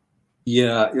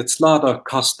 Yeah, it's not a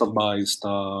customized.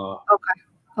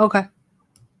 Okay.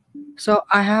 So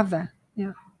I have that.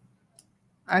 Yeah.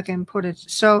 I can put it.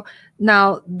 So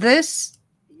now this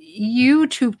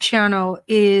YouTube channel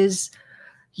is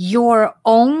your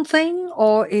own thing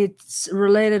or it's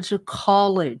related to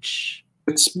college?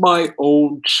 It's my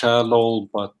own channel,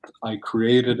 but I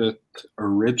created it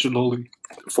originally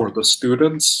for the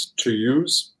students to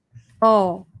use.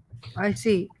 Oh, I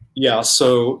see. Yeah,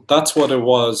 so that's what it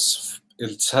was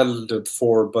intended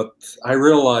for, but I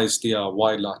realized, yeah,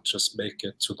 why not just make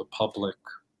it to the public?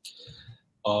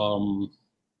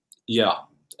 Yeah,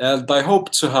 and I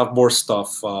hope to have more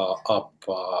stuff up.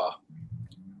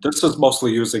 This is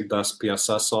mostly using the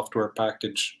SPSS software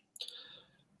package.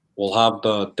 We'll have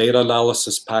the data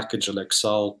analysis package in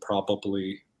Excel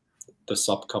probably this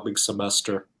upcoming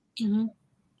semester, and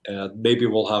maybe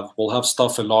we'll have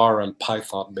stuff in R and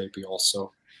Python maybe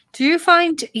also. Do you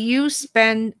find you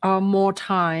spend more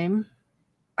time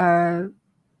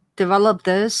develop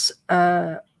this?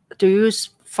 Do you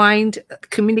find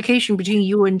communication between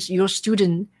you and your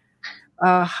student?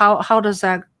 How does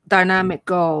that dynamic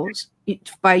goes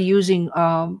by using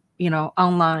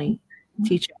online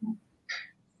teaching?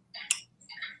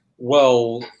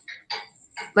 Well,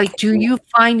 like, do you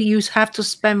find you have to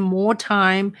spend more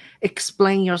time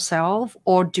explain yourself,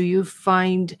 or do you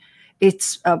find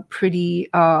it's a pretty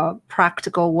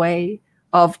practical way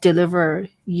of deliver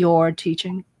your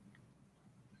teaching?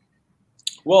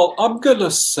 Well, I'm gonna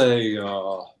say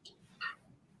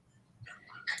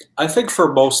I think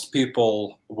for most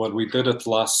people, when we did it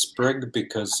last spring,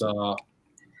 because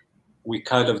we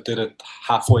kind of did it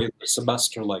halfway in the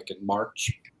semester, like in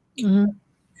March.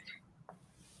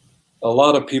 A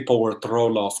lot of people were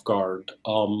thrown off guard.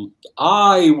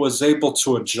 I was able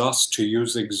to adjust to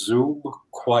using Zoom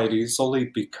quite easily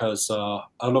because I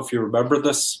don't know if you remember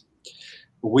this.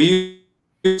 We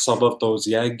used some of those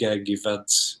Yang Gang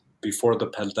events before the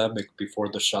pandemic, before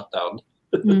the shutdown.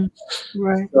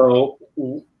 Right. So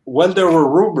when there were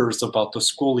rumors about the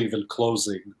school even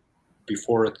closing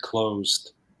before it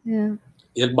closed, in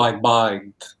my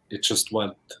mind, it just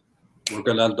went, we're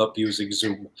going to end up using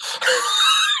Zoom.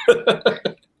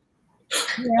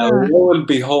 And lo and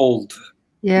behold,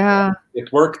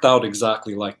 it worked out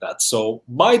exactly like that. So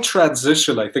my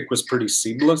transition, I think, was pretty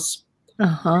seamless.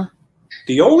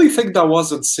 The only thing that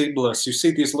wasn't seamless, you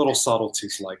see these little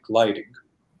subtleties like lighting.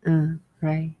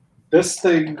 Right. This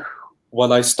thing,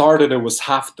 when I started, it was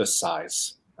half the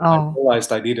size. I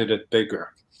realized I needed it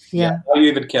bigger. Now you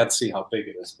even can't see how big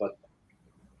it is, but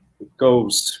it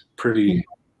goes pretty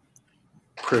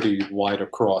wide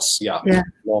across.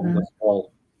 Along the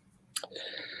wall.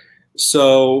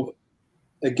 So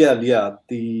again,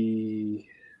 the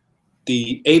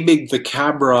aiming the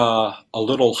camera a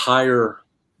little higher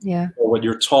when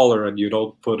you're taller and you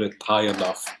don't put it high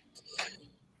enough,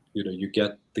 you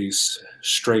get these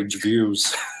strange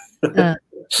views.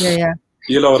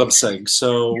 You know what I'm saying?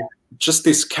 So just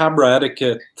this camera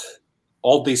etiquette,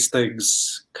 all these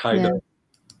things kind of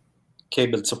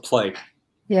came into play.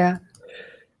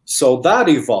 So that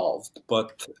evolved.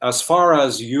 But as far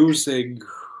as using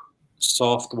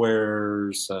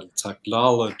softwares and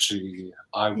technology,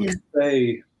 I would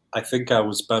say I think I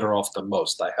was better off than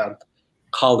most. I had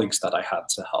colleagues that I had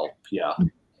to help.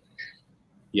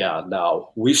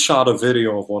 Now we shot a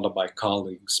video of one of my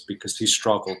colleagues because he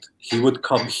struggled. He would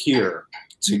come here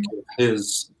to give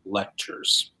his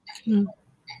lectures.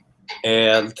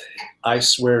 And I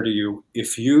swear to you,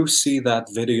 if you see that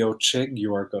video, Ching,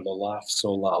 you are going to laugh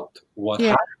so loud. What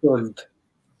happened?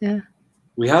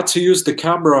 We had to use the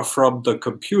camera from the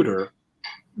computer.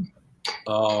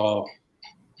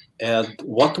 And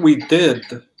what we did,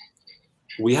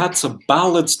 we had to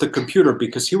balance the computer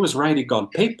because he was writing on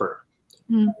paper.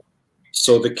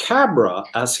 So the camera,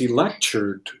 as he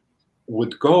lectured,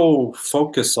 would go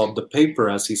focus on the paper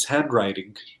as he's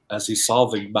handwriting, as he's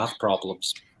solving math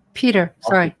problems. Peter,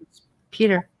 sorry.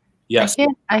 Peter. Yes.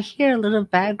 I hear a little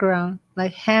background,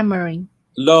 like hammering.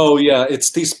 No,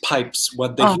 it's these pipes.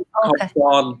 When the heat comes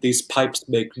on, these pipes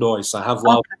make noise. I have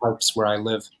loud pipes where I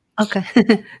live. Okay.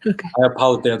 I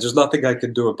apologize. There's nothing I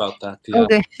can do about that.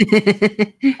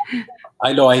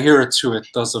 I know. I hear it too. It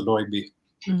does annoy me.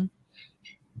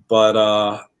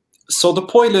 But so the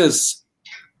point is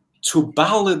to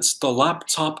balance the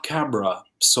laptop camera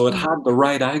so it had the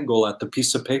right angle at the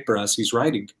piece of paper as he's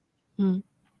writing.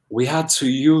 We had to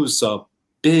use one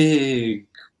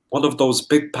of those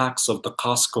big packs of the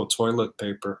Costco toilet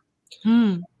paper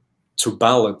to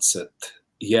balance it.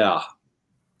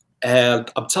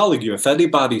 And I'm telling you, if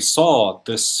anybody saw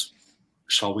this,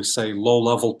 shall we say,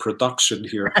 low-level production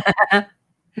here,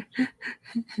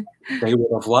 they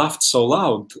would have laughed so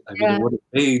loud. I mean, it would have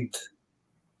made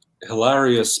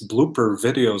hilarious blooper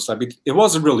videos. I mean, it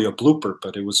wasn't really a blooper,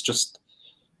 but it was just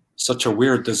such a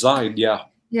weird design.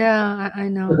 I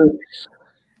know.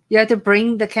 You have to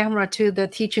bring the camera to the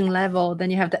teaching level,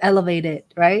 then you have to elevate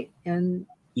it, right? And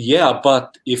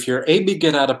but if you're aiming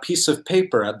it at a piece of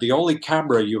paper and the only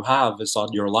camera you have is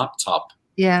on your laptop,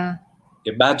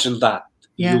 imagine that.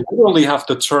 You literally have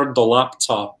to turn the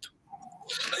laptop.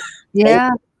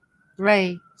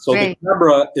 Right. So the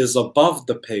camera is above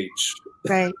the page.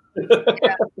 Right.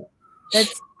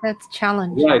 That's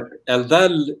challenging. Right. And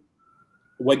then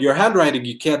when you're handwriting,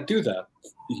 you can't do that.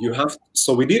 You have,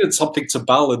 so we needed something to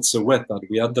balance it with, and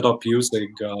we ended up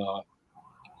using,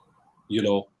 you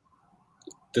know,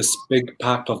 this big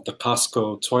pack of the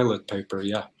Costco toilet paper.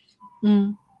 Yeah.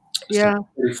 Yeah. So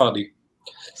pretty funny.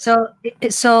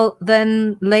 So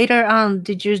then later on,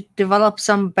 did you develop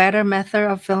some better method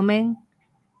of filming?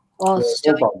 Or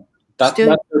still, Hold on. That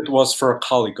method was for a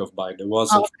colleague of mine. It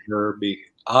wasn't for me.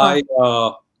 I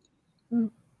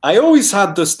always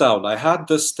had this down. I had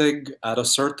this thing at a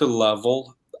certain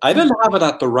level. I didn't have it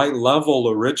at the right level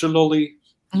originally.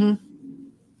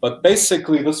 But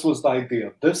basically, this was the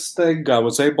idea. This thing, I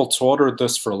was able to order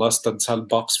this for less than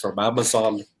 $10 from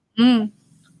Amazon.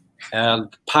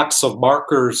 And packs of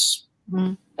markers,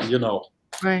 you know.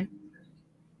 Right.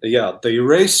 Yeah, the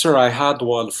eraser, I had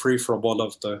one free from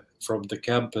from the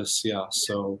campus. Yeah,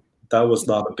 so that was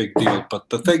not a big deal.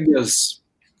 But the thing is,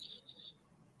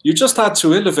 you just had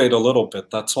to innovate a little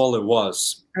bit. That's all it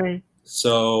was. Right.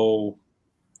 So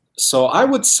I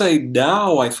would say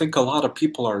now I think a lot of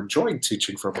people are enjoying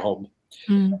teaching from home.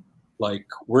 Like,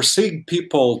 we're seeing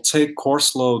people take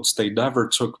course loads they never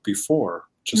took before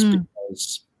just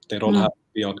because they don't have to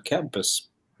be on campus.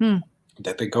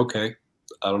 They think, okay,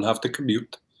 I don't have to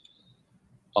commute.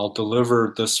 I'll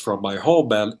deliver this from my home,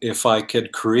 and if I can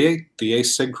create the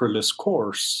asynchronous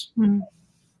course, you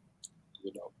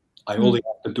know, I only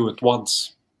have to do it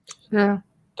once. Yeah.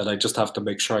 Then I just have to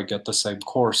make sure I get the same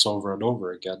course over and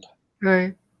over again.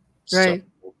 Right. Right.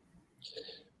 So,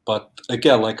 but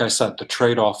again, like I said, the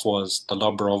trade-off was the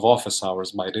number of office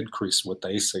hours might increase with the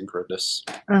asynchronous.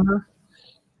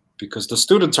 Because the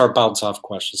students are bound to have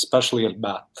questions, especially in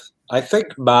math. I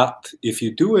think math, if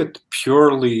you do it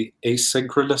purely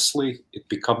asynchronously, it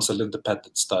becomes an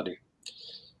independent study.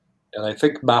 And I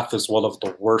think math is one of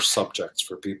the worst subjects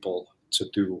for people to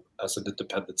do as an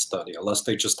independent study, unless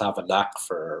they just have a knack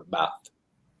for math.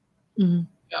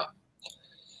 Yeah.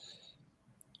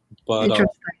 But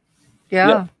interesting.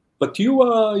 Yeah. But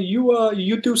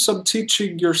you do some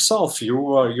teaching yourself.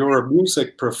 You're a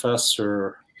music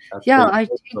professor. Yeah,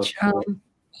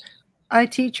 I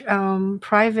teach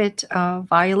private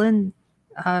violin.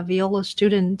 Viola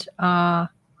student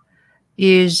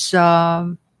use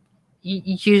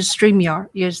StreamYard.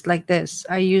 Use like this.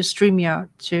 I use StreamYard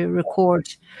to record.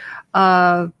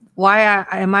 Why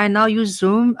am I now use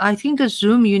Zoom? I think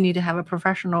Zoom you need to have a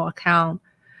professional account.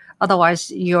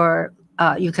 Otherwise, you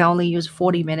can only use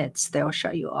 40 minutes. They'll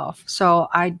shut you off. So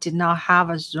I did not have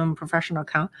a Zoom professional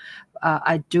account.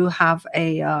 I do have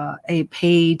a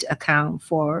paid account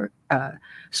for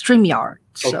StreamYard.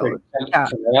 So, okay.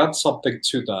 Can I add something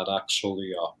to that,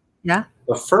 actually? Yeah.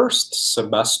 The first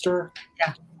semester,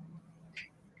 yeah.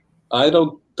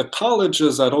 The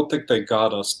colleges, I don't think they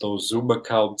got us those Zoom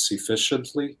accounts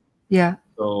efficiently. Yeah.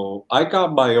 So I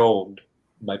got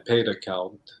my paid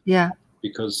account. Yeah.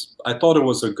 Because I thought it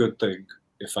was a good thing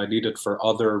if I need it for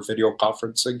other video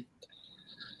conferencing.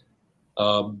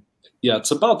 Yeah,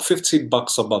 it's about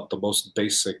 $15 a month, the most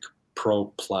basic pro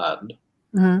plan.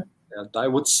 And I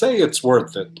would say it's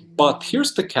worth it. But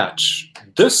here's the catch.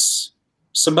 This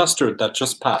semester that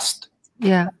just passed,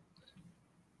 yeah,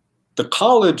 the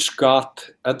college got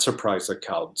enterprise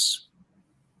accounts.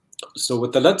 So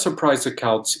with the enterprise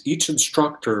accounts, each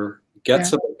instructor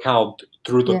gets an account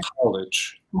through the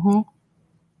college.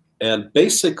 And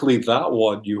basically that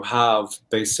one, you have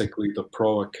basically the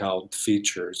pro account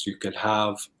features. You can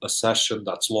have a session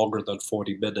that's longer than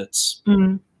 40 minutes.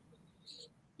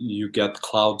 You get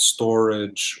cloud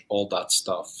storage, all that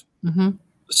stuff.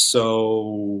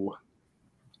 So,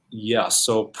 yeah,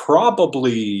 so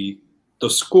probably the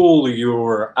school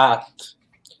you're at,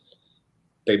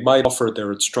 they might offer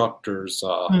their instructors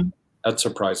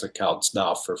enterprise accounts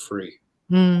now for free.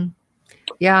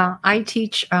 Yeah, I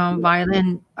teach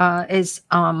violin. Is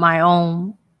my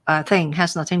own thing.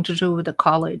 Has nothing to do with the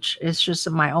college. It's just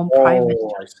my own private.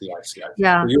 Oh, I see.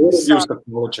 Yeah, so you wouldn't use the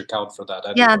college account for that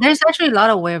anyway. Yeah, there's actually a lot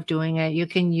of way of doing it. You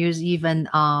can use even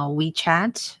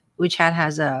WeChat. WeChat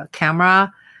has a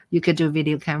camera. You could do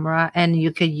video camera, and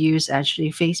you could use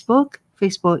actually Facebook.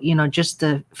 Facebook, just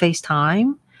the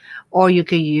FaceTime, or you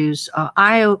could use.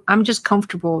 I'm just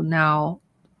comfortable now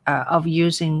of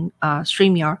using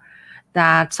StreamYard.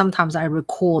 That sometimes I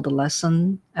record the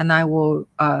lesson and I will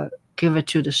give it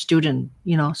to the student,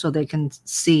 so they can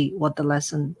see what the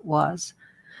lesson was.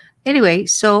 Anyway,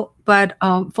 but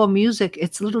for music,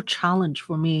 it's a little challenge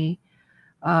for me,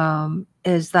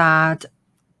 is that,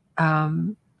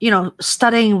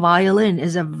 studying violin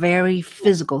is a very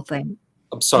physical thing.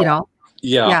 I'm sorry.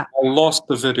 Yeah, I lost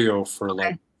the video for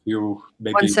maybe.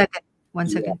 1 second. 1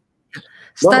 second.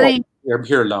 Studying. No, I'm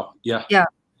here now. Yeah. Yeah.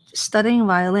 studying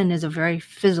violin is a very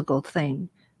physical thing.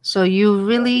 So you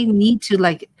really need to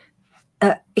like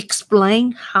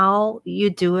explain how you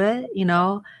do it,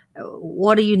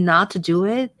 what are you not to do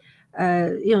it,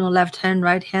 left hand,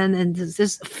 right hand, and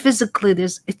this physically,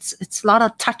 it's a lot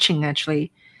of touching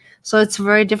actually. So it's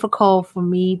very difficult for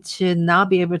me to not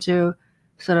be able to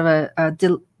sort of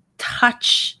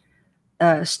touch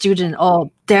a student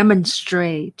or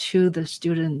demonstrate to the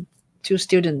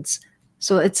students.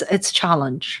 So it's a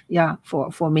challenge, yeah,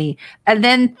 for me. And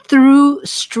then through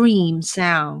stream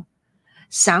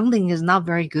sounding is not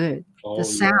very good. The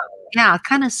sound, yeah,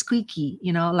 kind of squeaky,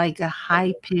 like a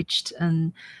high pitched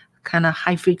and kind of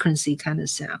high frequency kind of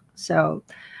sound. So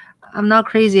I'm not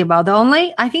crazy about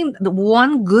I think the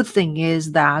one good thing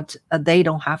is that they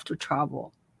don't have to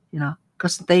travel,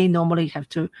 because they normally have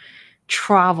to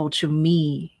travel to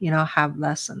me, have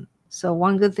lesson. So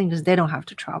one good thing is they don't have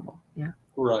to travel. Yeah.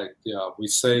 Right. Yeah. We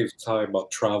save time on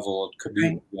travel and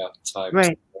commute. Right. Yeah. Time.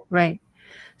 Right. Right.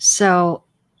 So,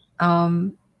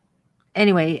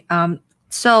 anyway,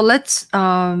 so let's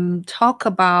talk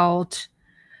about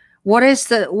what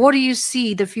do you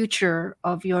see the future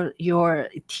of your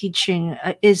teaching?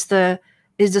 Is the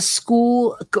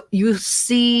school, you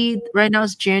see right now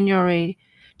it's January,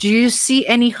 do you see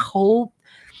any hope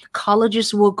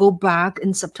colleges will go back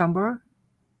in September?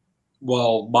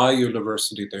 Well, my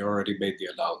university, they already made the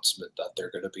announcement that they're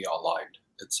going to be online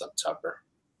in September.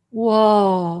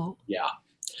 Whoa. Yeah.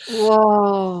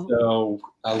 Whoa. So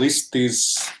at least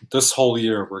this whole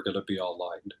year we're going to be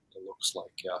online, it looks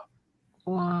like. Yeah.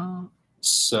 Wow.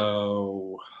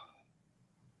 So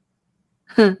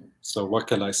so what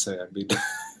can I say? I mean,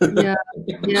 yeah.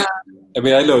 I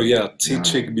mean, I know, yeah,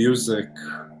 teaching music,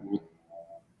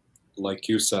 like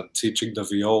you said, teaching the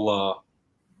viola,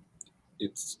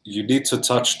 you need to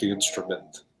touch the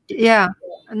instrument. Yeah.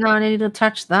 No, I need to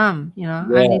touch them,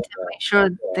 I need to make sure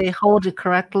they hold it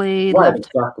correctly. Right, left,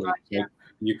 exactly. right, yeah.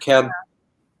 You can't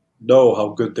know how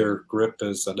good their grip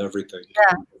is and everything.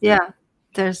 Yeah.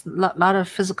 There's a lot of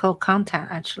physical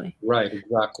contact actually. Right,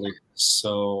 exactly.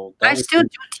 So I still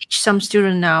do teach some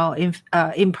students now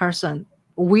in person.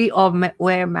 We all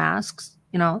wear masks,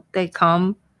 they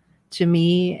come to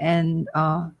me, and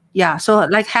so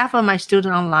like half of my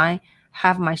students online,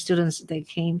 half of my students, they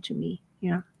came to me,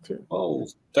 if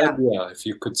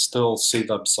you could still see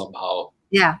them somehow,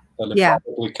 then it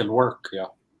probably can work. Yeah.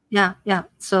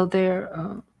 So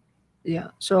they're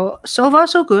so far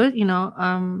so good.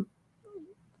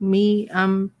 Me,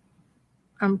 I'm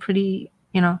pretty,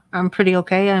 I'm pretty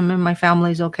okay. I mean, my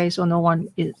family's okay, so no one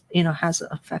is, has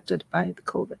affected by the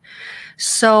COVID.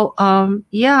 So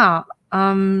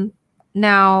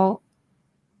now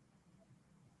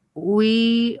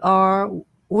we're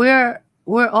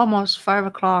almost 5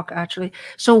 o'clock actually.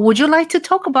 So would you like to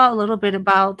talk about a little bit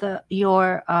about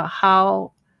your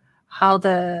how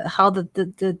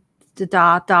the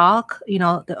dog,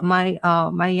 my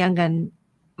young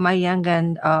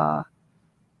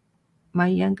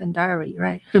diary,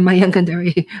 right? My young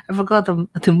diary. I forgot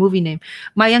the movie name.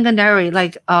 My young diary.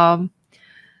 Like,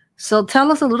 so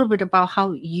tell us a little bit about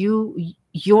how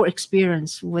your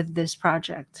experience with this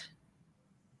project,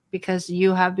 because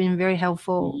you have been very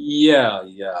helpful. Yeah.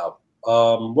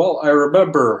 Well, I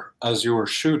remember as you were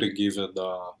shooting, even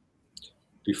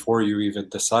before you even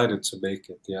decided to make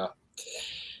it. Yeah.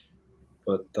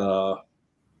 But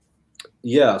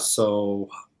so.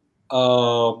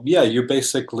 You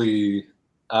basically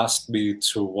asked me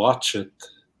to watch it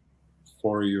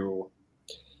for you.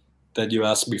 Then you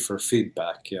asked me for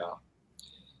feedback. Yeah.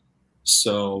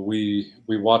 So we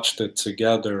watched it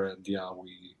together, and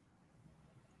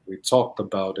we talked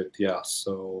about it. Yeah.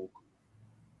 So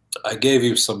I gave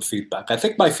you some feedback. I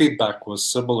think my feedback was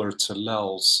similar to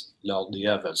Lel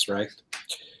Nieves, right?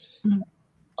 Mm.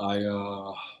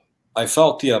 I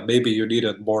felt maybe you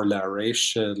needed more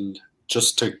narration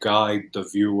just to guide the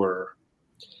viewer,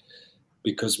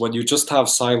 because when you just have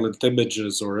silent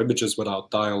images or images without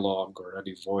dialogue or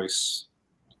any voice,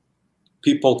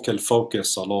 people can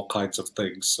focus on all kinds of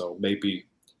things. So maybe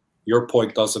your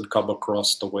point doesn't come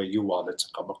across the way you want it to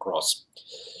come across.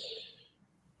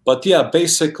 But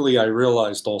basically I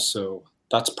realized also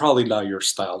that's probably not your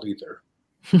style either.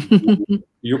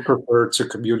 You prefer to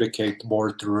communicate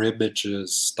more through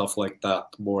images, stuff like that,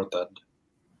 more than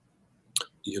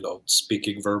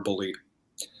speaking verbally.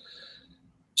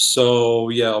 So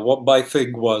what my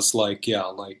thing was like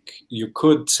you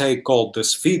could take all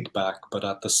this feedback, but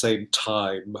at the same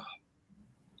time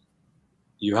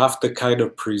you have to kind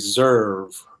of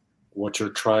preserve what you're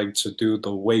trying to do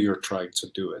the way you're trying to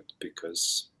do it,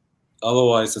 because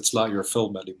otherwise it's not your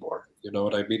film anymore. You know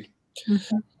what I mean?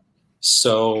 Mm-hmm.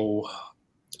 So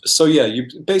so yeah, you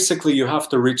basically you have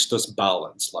to reach this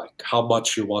balance, like how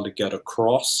much you want to get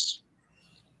across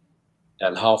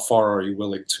and how far are you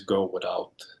willing to go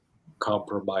without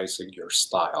compromising your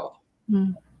style.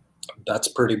 Mm. That's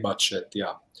pretty much it,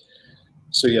 yeah.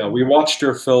 So yeah, we watched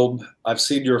your film. I've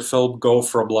seen your film go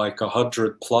from like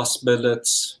 100+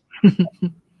 minutes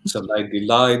to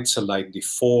 99 to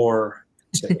 94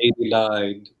 to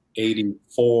 89,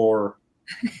 84,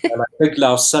 and I think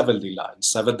now 79.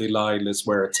 79 is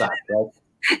where it's at,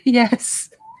 right? Yes.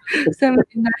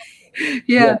 79. Yeah.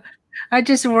 Yeah. I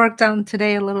just worked on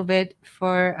today a little bit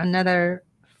for another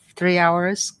 3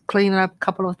 hours, cleaning up a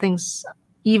couple of things,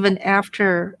 even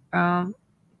after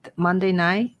Monday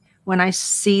night. When I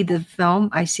see the film,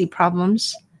 I see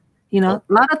problems. You know,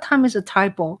 a lot of time is a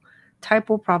typo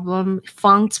problem,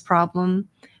 fonts problem,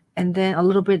 and then a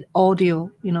little bit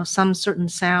audio. You know, some certain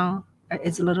sound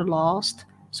is a little lost.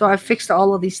 So I fixed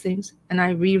all of these things and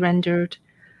I re-rendered,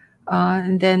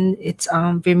 and then it's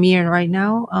Premiere right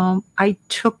now. I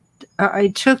took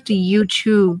the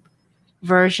YouTube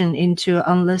version into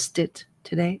unlisted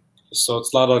today. So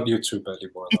it's not on YouTube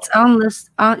anymore. It's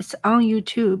it's on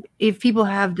YouTube. If people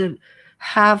have the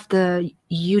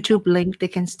YouTube link, they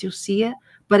can still see it,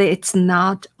 but it's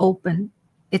not open.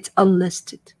 It's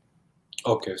unlisted.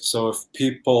 Okay, so if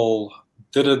people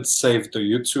didn't save the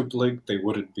YouTube link, they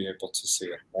wouldn't be able to see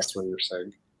it. That's what you're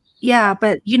saying. Yeah,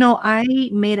 but you know, I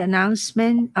made an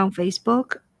announcement on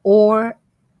Facebook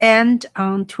and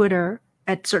on Twitter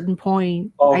at certain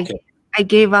point. Okay. I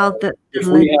gave out the If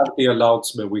link. we have the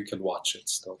announcement, we can watch it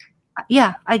still.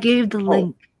 Yeah, I gave the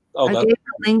link. Oh, I that's gave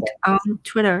the link on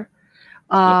Twitter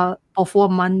before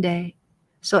Monday.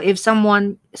 So if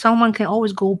someone can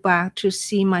always go back to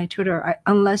see my Twitter,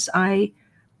 unless I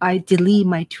delete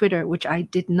my Twitter, which I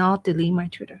did not delete my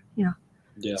Twitter. You know.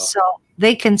 Yeah. So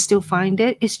they can still find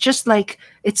it. It's just like,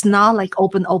 it's not like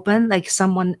open, like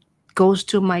someone goes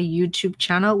to my YouTube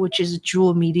channel, which is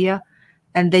Juhl Media,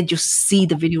 and they just see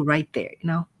the video right there, you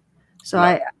know? So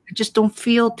Right. I just don't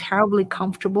feel terribly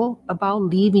comfortable about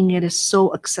leaving it as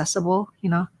so accessible, you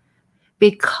know?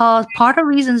 Because part of the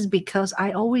reason is because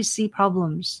I always see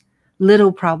problems,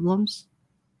 little problems.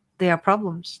 They are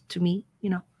problems to me, you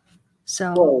know?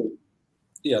 So, Well,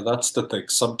 yeah, that's the thing.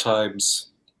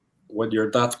 Sometimes when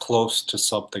you're that close to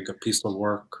something, a piece of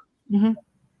work, mhm.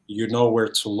 you know where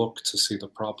to look to see the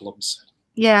problems.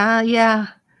 Yeah.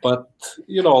 But,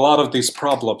 you know, a lot of these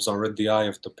problems are in the eye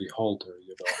of the beholder,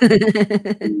 you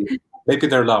know. Maybe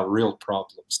they're not real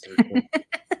problems.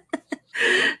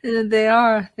 They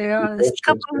are. There's a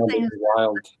couple of things.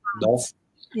 Wild. No?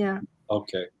 Yeah.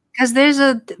 Okay. Because there's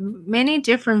many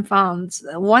different fonts.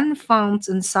 One font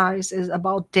and size is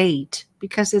about date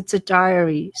because it's a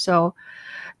diary. So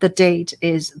the date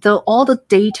is all the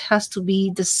date has to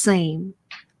be the same.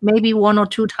 Maybe one or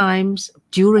two times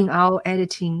during our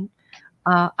editing.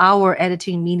 Our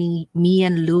editing, meaning me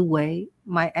and Lu Wei,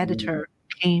 my editor,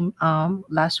 came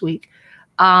last week.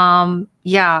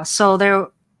 Yeah,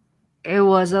 so it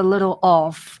was a little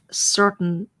off,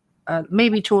 certain,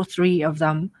 maybe two or three of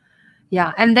them.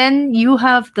 Yeah, and then you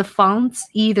have the fonts,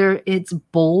 either it's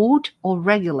bold or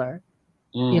regular.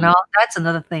 You know, that's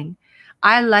another thing.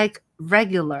 I like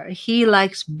regular. He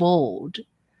likes bold.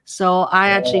 So I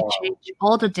actually changed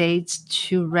all the dates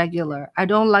to regular. I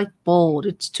don't like bold.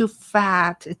 It's too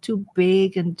fat, it's too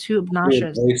big, and too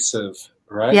obnoxious. Too invasive,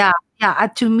 right? Yeah.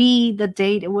 To me, the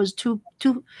date, it was too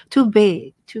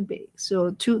big,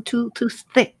 so too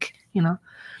thick. You know.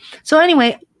 So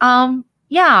anyway,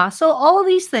 yeah. So all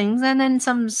these things, and then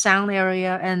some sound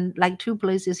area, and like two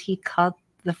places he cut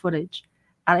the footage,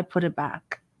 and I put it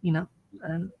back. You know,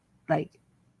 and like,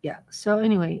 yeah. So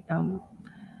anyway,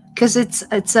 because it's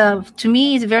to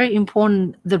me it's very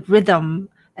important, the rhythm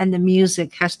and the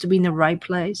music has to be in the right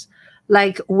place.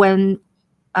 Like when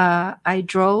I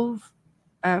drove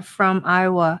from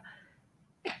Iowa,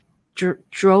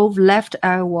 drove left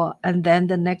Iowa, and then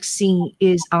the next scene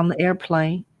is on the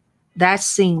airplane. That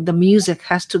scene, the music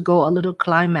has to go a little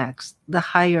climax, the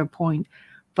higher point.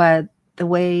 But the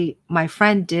way my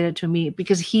friend did it to me,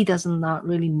 because he does not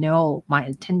really know my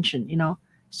intention, you know,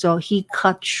 so he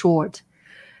cut short.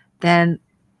 Then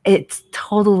it's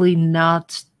totally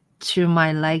not to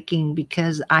my liking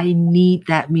because I need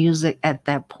that music at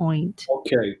that point.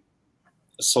 Okay,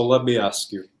 so let me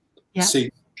ask you. Yeah.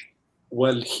 See,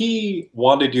 when he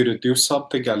wanted you to do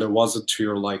something and it wasn't to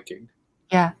your liking,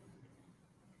 Yeah.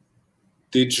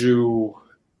 did you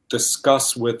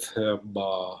discuss with him,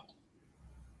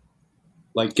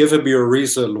 like give him your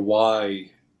reason why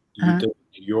you did it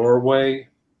your way,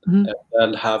 and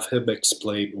then have him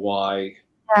explain why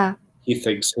he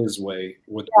thinks his way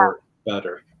would work?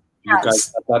 better. You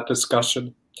guys had that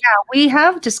discussion? Yeah, we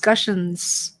have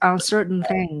discussions on certain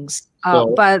things.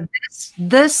 So- But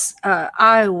this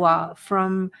Iowa,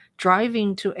 from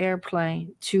driving to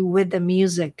airplane to with the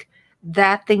music,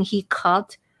 that thing he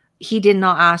cut, he did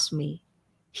not ask me.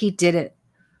 He did it.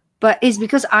 But it's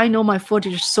because I know my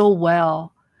footage so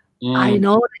well. I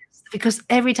know this because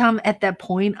every time at that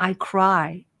point I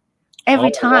cry.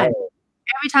 Every time. wow.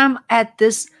 Every time at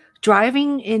this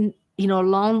driving in,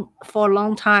 for a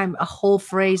long time, a whole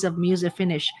phrase of music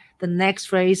finish. The next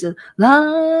phrase is la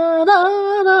la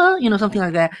la, something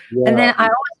like that. Yeah. And then I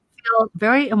always feel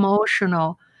very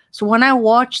emotional. So when I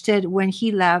watched it, when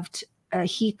he left,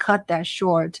 he cut that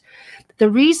short. The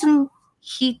reason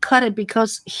he cut it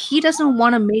because he doesn't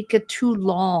want to make it too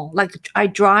long. Like I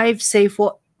drive, say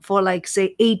for like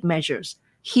say 8 measures.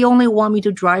 He only want me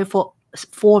to drive for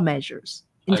 4 measures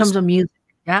in terms of music.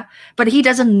 Yeah. But he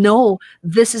doesn't know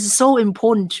this is so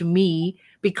important to me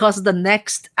because the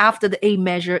next after the 8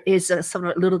 measure is a sort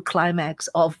of little climax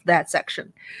of that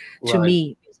section to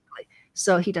me. Basically.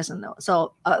 So he doesn't know.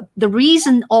 So the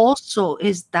reason also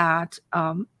is that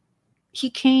he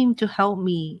came to help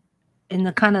me in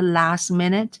the kind of last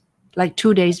minute, like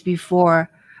 2 days before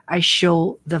I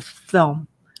show the film.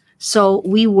 So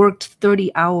we worked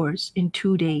 30 hours in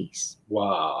 2 days.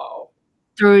 Wow.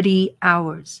 30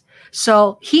 hours.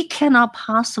 So he cannot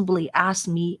possibly ask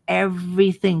me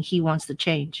everything he wants to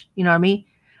change. You know what I mean?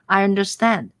 I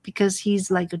understand because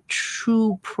he's like a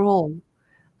true pro,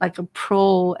 like a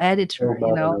pro editor,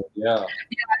 Yeah.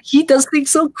 He does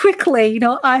things so quickly,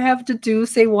 I have to do,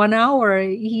 say 1 hour.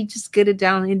 He just get it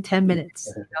down in 10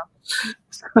 minutes.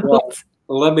 Well,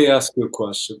 let me ask you a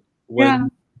question.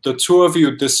 When the two of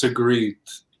you disagreed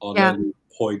on any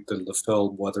point in the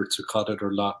film, whether to cut it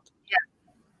or not,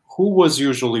 who was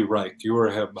usually right, you or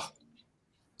him?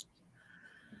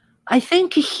 I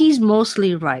think he's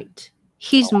mostly right.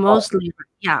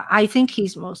 I think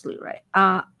he's mostly right.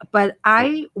 But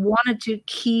I wanted to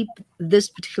keep this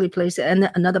particular place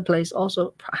and another place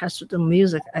also has to do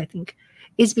music, I think.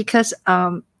 It's because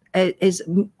is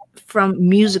from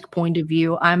music point of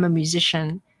view, I'm a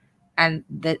musician and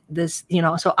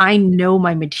so I know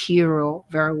my material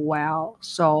very well.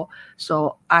 So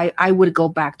I would go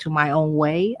back to my own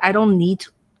way. I don't need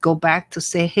to go back to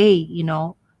say, hey,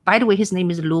 by the way, his name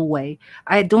is Lu Wei.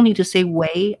 I don't need to say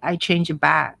Wei. I change it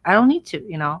back. I don't need to,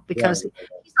 because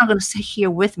he's not going to sit here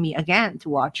with me again to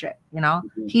watch it.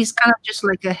 He's kind of just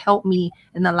like a help me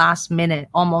in the last minute,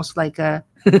 almost like a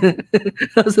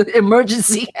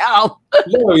emergency help.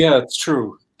 Yeah, it's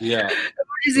true. Yeah.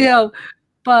 Emergency help.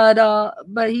 But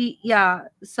he,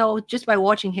 so just by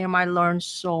watching him, I learned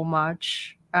so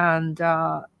much. And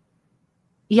that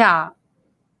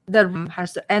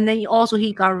has to, and then also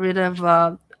he got rid of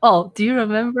do you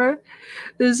remember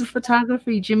this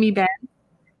photography, Jimmy Van?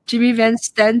 Jimmy Van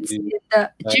stands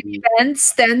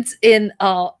in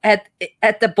at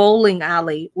the bowling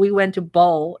alley. We went to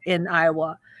bowl in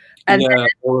Iowa. And there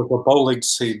was a bowling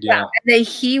scene, and then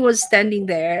he was standing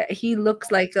there. He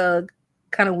looks like a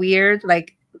kind of weird,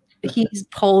 like he's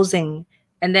posing.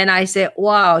 And then I said,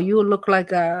 wow, you look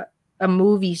like a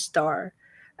movie star.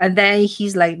 And then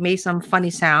he's like made some funny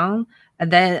sound.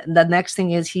 And then the next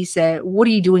thing is he said, what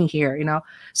are you doing here?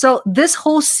 So this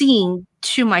whole scene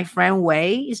to my friend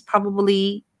Wei is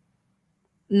probably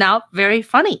not very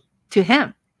funny to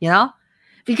him,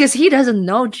 because he doesn't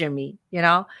know Jimmy,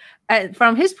 And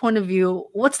from his point of view,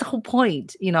 what's the whole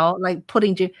point, like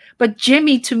putting but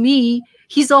Jimmy, to me,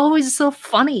 he's always so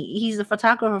funny. He's a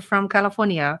photographer from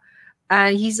California,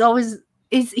 and he's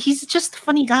just a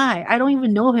funny guy. I don't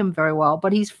even know him very well,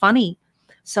 but he's funny.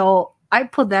 So I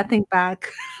put that thing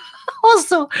back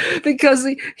also because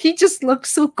he just looks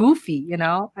so goofy, and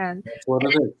that's what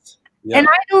it is. Yeah. And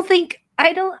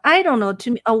I don't know,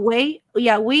 to me,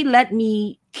 we let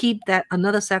me keep that.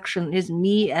 Another section is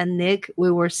me and Nick.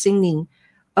 We were singing.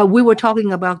 We were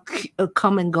talking about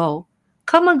Come and Go.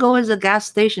 Come and Go is a gas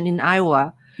station in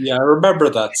Iowa. Yeah, I remember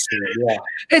that scene. Yeah.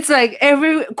 It's like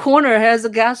every corner has a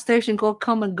gas station called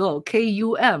Come and Go,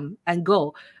 KUM and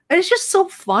Go. And it's just so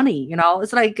funny,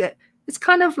 It's like, it's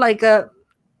kind of like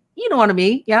you know what I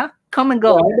mean? Yeah. Come and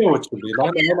go. Yeah, I know what you mean.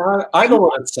 I know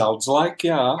what it sounds like.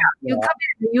 Yeah. You come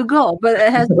in, you go, but it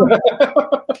has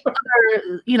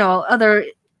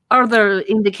other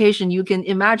indication you can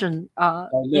imagine. I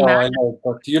know,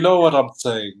 but you know what I'm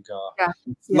saying.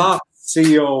 It's not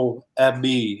COME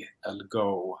and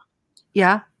go.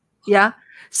 Yeah.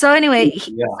 So anyway,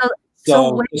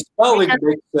 so the spelling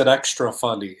makes it extra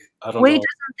funny. I don't Wei know.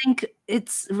 doesn't think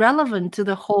it's relevant to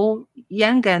the whole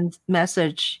Yangan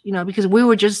message, because we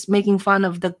were just making fun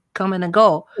of the come and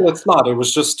go. Well, it's not. It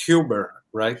was just humor,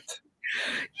 right?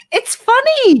 It's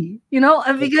funny,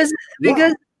 because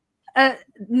Yeah. because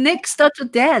Nick started to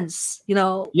dance,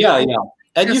 Yeah.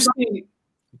 And you Just- see,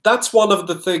 that's one of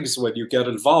the things when you get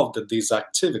involved in these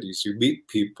activities. You meet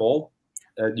people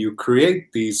and you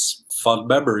create these fun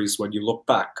memories when you look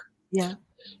back. Yeah.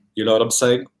 You know what I'm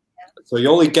saying? So you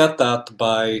only get that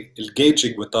by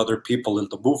engaging with other people in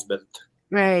the movement.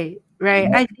 Right.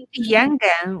 Yeah. I think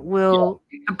Yangan will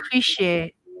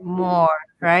appreciate more,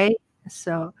 right?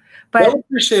 So, They'll but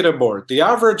appreciate it more. The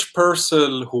average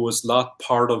person who is not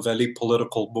part of any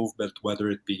political movement, whether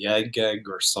it be Yang Gang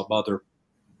or some other,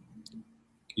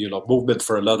 movement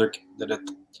for another candidate,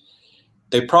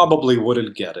 they probably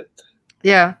wouldn't get it.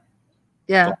 yeah.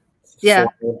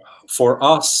 For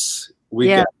us, we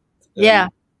Yeah. get it. Yeah.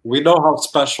 We know how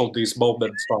special these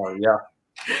moments are. Yeah.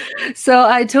 So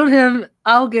I told him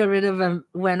I'll get rid of him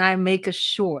when I make a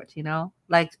short,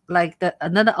 like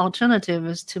another alternative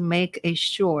is to make a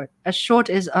short. A short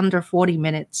is under 40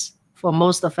 minutes for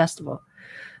most of the festival.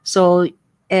 So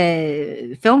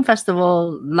a film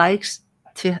festival likes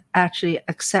to actually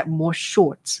accept more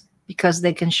shorts because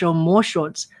they can show more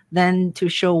shorts than to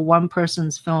show one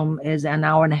person's film is an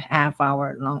hour and a half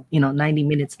hour long, 90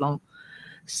 minutes long.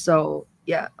 So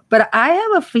yeah, but I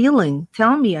have a feeling,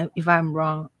 tell me if I'm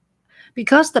wrong,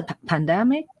 because the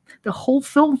pandemic, the whole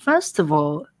film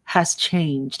festival has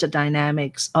changed the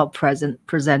dynamics of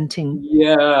presenting.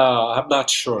 Yeah, I'm not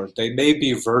sure. They may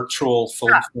be virtual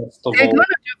film festival. They're going to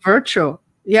do virtual.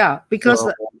 Yeah, because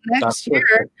next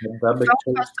year, film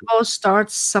festival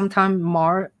starts sometime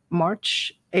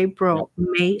March, April,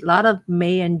 May, a lot of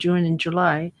May and June and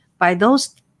July. By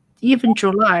those, even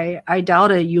July, I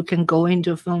doubt it you can go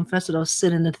into a film festival,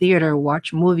 sit in the theater,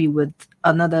 watch a movie with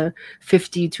another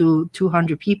 50 to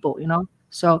 200 people,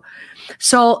 So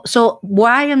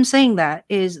why I'm saying that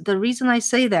is, the reason I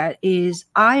say that is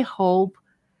I hope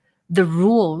the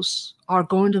rules are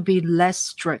going to be less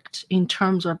strict in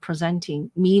terms of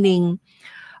presenting, meaning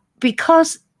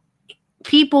because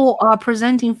people are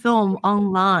presenting film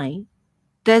online,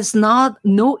 there's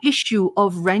no issue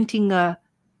of renting a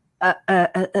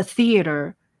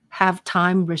theater have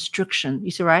time restriction.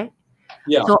 You see, right?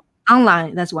 Yeah. So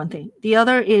online, that's one thing. The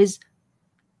other is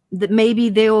that maybe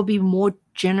they will be more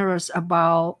generous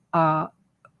about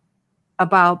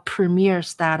premiere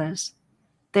status.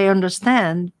 They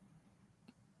understand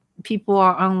people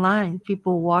are online.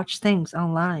 People watch things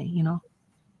online.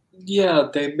 Yeah,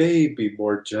 they may be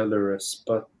more generous,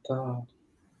 but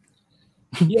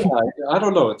yeah, I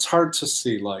don't know. It's hard to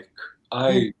see.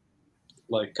 I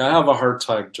have a hard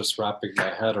time just wrapping my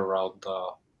head around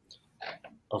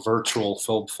a virtual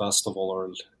film festival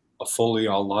or a fully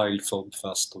online film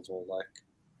festival.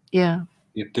 Yeah.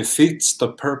 It defeats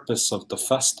the purpose of the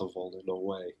festival in a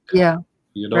way. Yeah.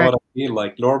 You know what I mean?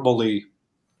 Like normally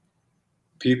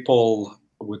people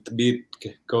would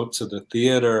go to the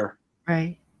theater.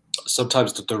 Right.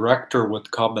 Sometimes the director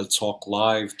would come and talk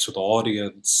live to the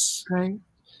audience. Right.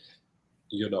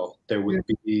 There would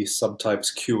be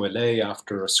sometimes Q&A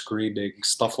after a screening,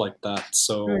 stuff like that.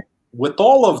 So with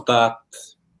all of that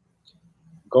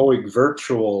going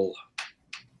virtual,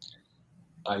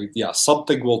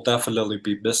 something will definitely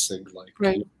be missing.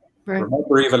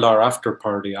 Remember even our after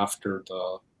party after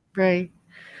the... Right.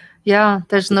 Yeah,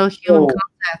 there's no human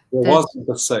contact. It wasn't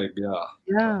the same, yeah.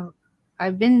 Yeah.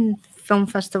 I've been film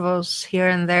festivals here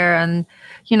and there, and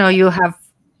you have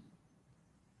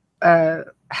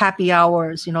happy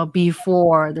hours,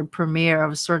 before the premiere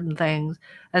of certain things,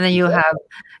 and then you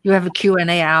have a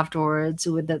Q&A afterwards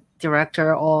with the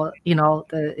director or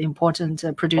the important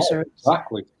producer.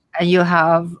 Exactly. And you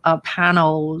have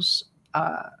panels,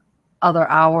 other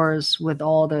hours with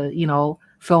all the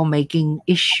filmmaking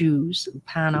issues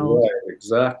panels. Right,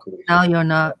 exactly. Now you're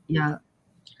not. Yeah.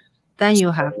 Then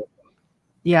you have.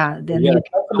 Yeah. Then it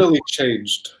definitely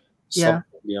changed. Yeah.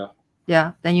 Yeah.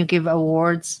 Yeah. Then you give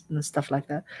awards and stuff like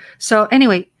that. So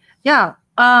anyway, yeah.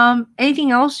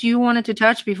 Anything else you wanted to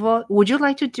touch before? Would you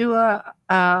like to do a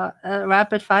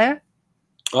rapid fire?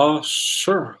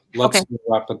 Sure. Let's do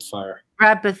rapid fire.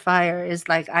 Rapid fire is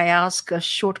like I ask a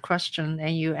short question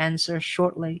and you answer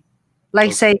shortly.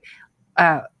 Like say,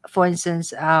 for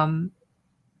instance,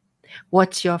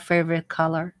 what's your favorite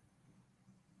color?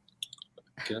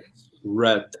 Okay.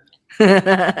 Red.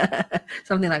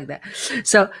 Something like that.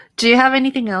 So do you have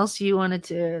anything else you wanted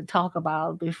to talk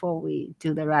about before we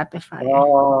do the rapid fire?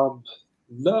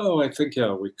 No, I think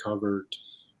we covered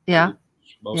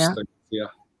most things. Yeah.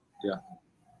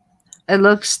 It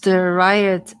looks the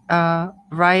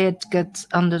riot gets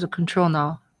under the control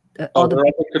now. Oh, they're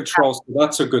under control, so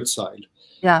that's a good sign.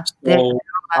 Yeah, So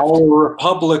our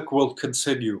republic will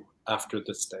continue after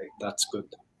this day. That's good.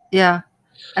 yeah.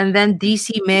 And then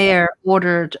DC mayor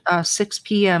ordered a 6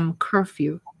 p.m.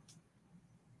 curfew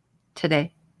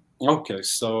today. Okay,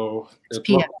 so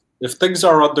PM. if things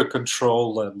are under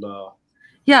control and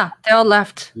yeah, they all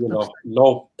left. you know,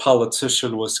 no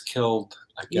politician was killed,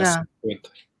 I guess.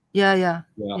 Yeah.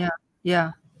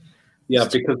 Yeah,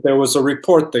 because there was a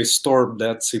report they stormed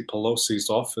Nancy Pelosi's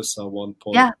office at one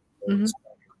point. Yeah.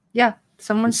 Yeah,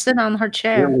 someone sit on her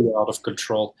chair. Really out of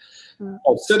control.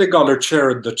 Oh, sitting on her chair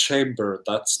in the chamber,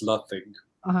 that's nothing.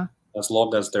 As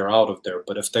long as they're out of there.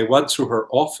 But if they went to her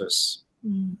office,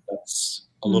 that's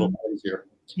a little crazier.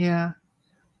 Yeah.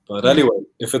 But anyway,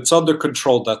 if it's under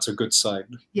control, that's a good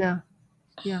sign. Yeah.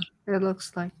 Yeah, it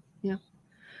looks like. Yeah.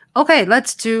 Okay,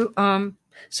 let's do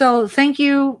so thank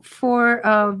you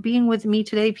for being with me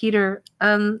today, Peter.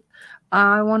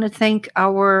 I want to thank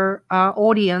our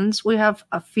audience. We have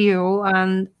a few,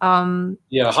 and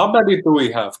yeah, how many do we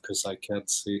have? Because I can't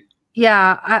see.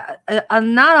 Yeah,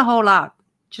 not a whole lot,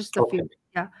 just a few.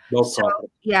 Yeah, no problem.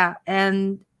 Yeah,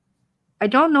 and I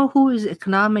don't know who is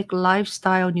Economic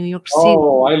Lifestyle New York City.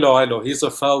 Oh, I know. He's a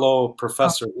fellow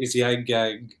professor. He's Yang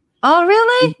Gang. Oh,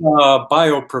 really? He's a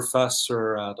bio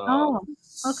professor at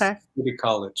okay. City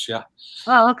College. Yeah.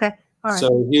 Oh, okay. All right.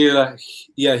 So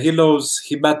he knows.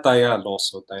 He met Diane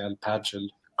also, Diane Pagel.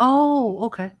 Oh,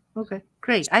 okay. Okay,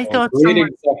 great. I thought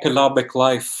Greetings, Economic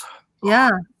Life. Yeah.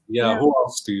 Yeah. Who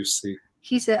else do you see?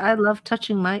 He said, "I love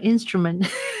touching my instrument."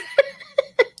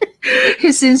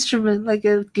 His instrument, like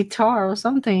a guitar or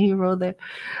something, he wrote there.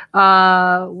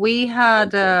 We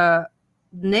had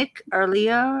Nick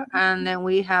earlier, and then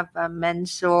we have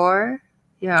Mansoor.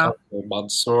 Yeah. Okay,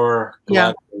 Mansoor.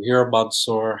 Glad to hear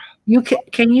Mansoor. You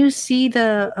can you see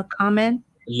the comment?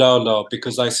 No,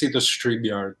 because I see the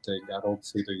StreamYard thing. I don't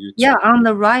see the YouTube. Yeah, on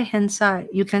the right hand side,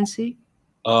 you can see.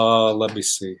 Let me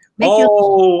see.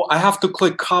 I have to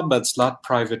click comments, not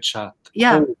private chat.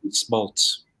 Yeah. Holy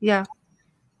smokes. Yeah.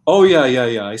 Oh yeah.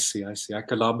 I see.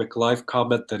 Economic Life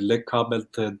commented, Lick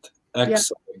commented.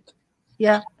 Excellent.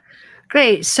 Yeah.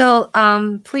 Great. So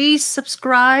please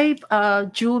subscribe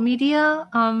Juhl Media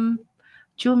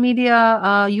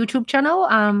YouTube channel.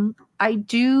 I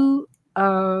do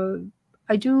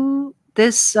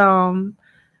this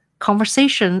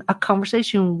conversation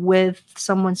with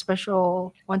someone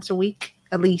special once a week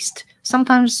at least.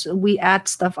 Sometimes we add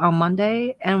stuff on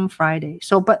Monday and Friday.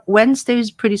 So but Wednesday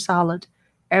is pretty solid.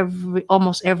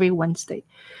 Almost every Wednesday.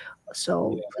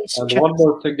 So please and check one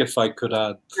more thing if I could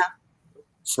add. Yeah.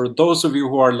 For those of you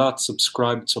who are not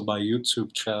subscribed to my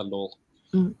YouTube channel,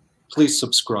 please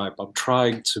subscribe. I'm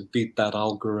trying to beat that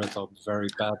algorithm very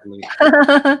badly.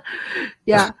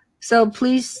 Yeah. So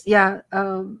please,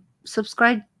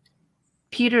 subscribe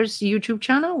Peter's YouTube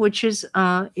channel, which is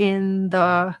in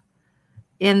the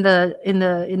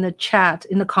chat,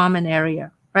 in the comment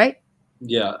area, right?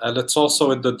 Yeah, and it's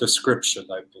also in the description,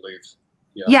 I believe.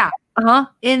 Yeah.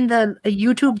 In the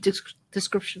YouTube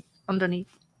description underneath.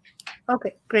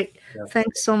 Okay, great. Yeah.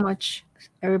 Thanks so much,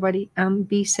 everybody.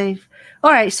 Be safe. All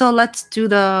right, so let's do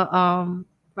the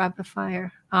rapid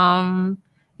fire. You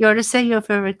already say your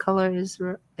favorite color is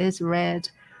red.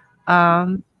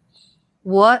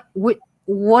 What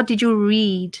did you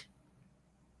read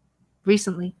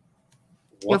recently?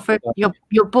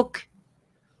 Your book.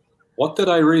 What did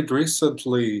I read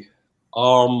recently?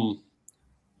 Well,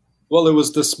 it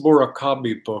was this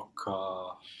Murakami book.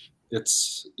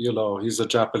 It's, he's a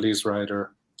Japanese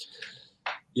writer.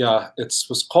 Yeah, it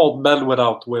was called Men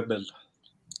Without Women.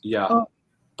 Yeah,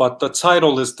 but the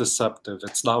title is deceptive.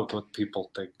 It's not what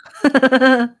people think.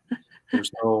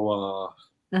 There's no,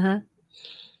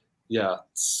 yeah.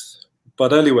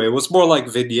 But anyway, it was more like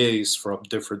vignettes from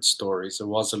different stories. It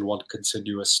wasn't one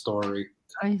continuous story.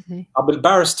 I see. I'm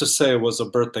embarrassed to say it was a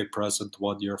birthday present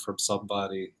one year from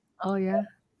somebody. Oh, yeah.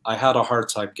 I had a hard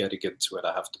time getting into it,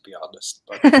 I have to be honest.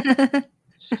 But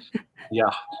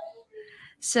yeah.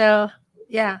 So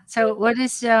what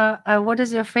is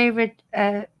your favorite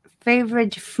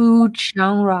food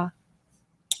genre?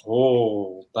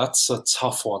 Oh, that's a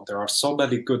tough one. There are so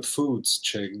many good foods,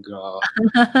 Ching.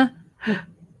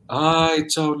 I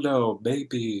don't know.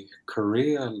 Maybe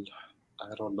Korean.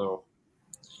 I don't know.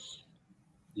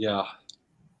 Yeah.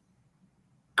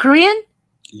 Korean?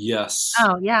 Yes.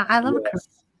 Oh, yeah. I love Korean.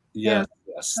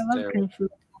 Yes. I love Korean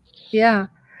food. Yeah.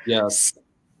 Yes.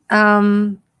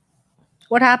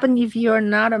 What happened if you're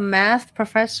not a math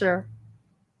professor?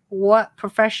 What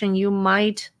profession you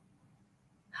might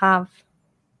have?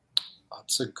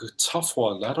 That's a good tough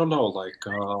one. I don't know. Like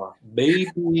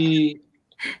maybe.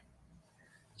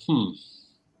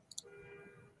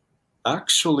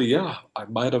 Actually, yeah, I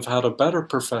might have had a better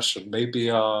profession.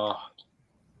 Maybe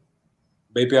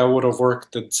maybe I would have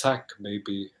worked in tech.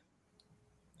 Maybe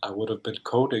I would have been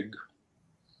coding.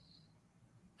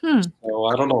 So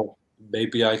I don't know.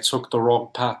 Maybe I took the wrong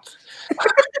path.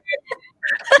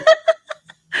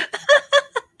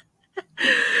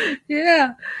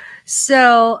 Yeah.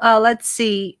 So let's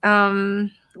see.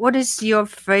 What is your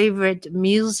favorite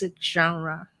music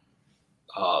genre?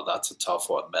 Oh, that's a tough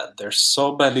one, man. There's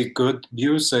so many good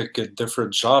music in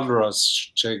different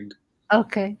genres, Ching.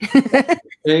 Okay.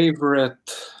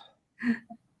 Favorite.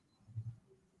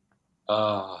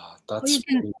 Well, That's you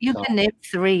really can tough. name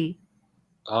 3.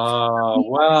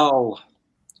 Well,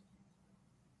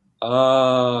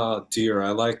 dear,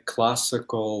 I like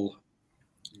classical,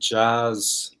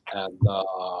 jazz, and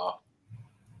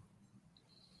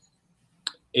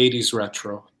 80s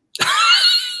retro.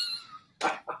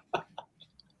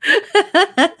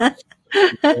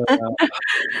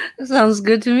 Sounds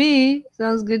good to me.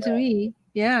 Sounds good to me.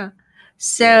 Yeah.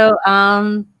 So,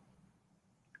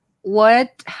 what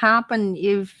happened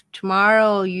if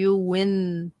tomorrow you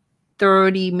win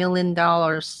 $30 million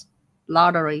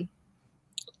lottery?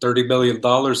 $30 million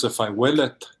if I win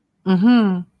it.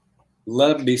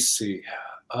 Let me see.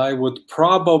 I would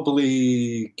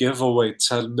probably give away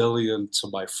 10 million to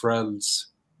my friends.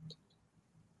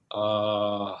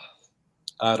 I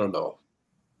don't know.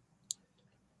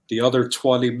 The other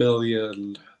 20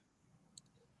 million,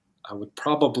 I would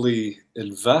probably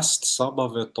invest some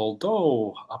of it,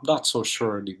 although I'm not so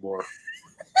sure anymore.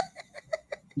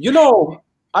 You know,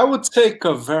 I would take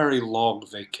a very long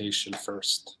vacation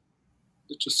first.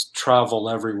 Just travel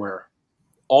everywhere,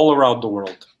 all around the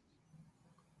world.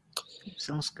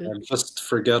 Sounds good. And just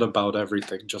forget about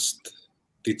everything. Just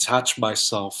detach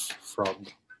myself from,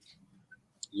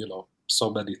 you know, so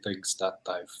many things that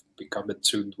I've become in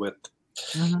tune with.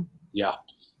 Yeah.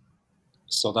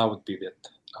 So that would be it.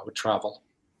 I would travel.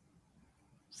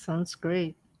 Sounds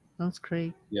great. Sounds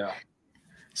great. Yeah.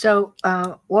 So,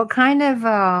 what kind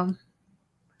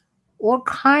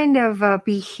of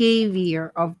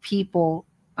behavior of people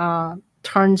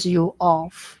turns you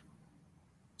off?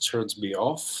 Turns me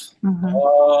off?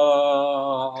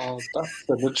 That's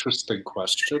an interesting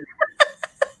question.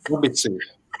 Let me see.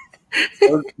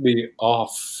 Turns me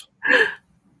off.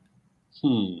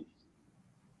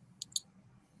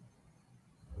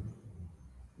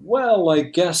 Well, I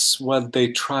guess when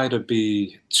they try to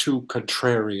be too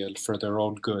contrarian for their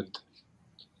own good.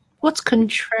 What's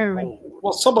contrary?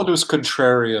 Well, someone who's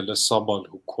contrarian is someone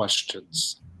who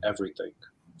questions everything.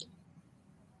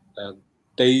 And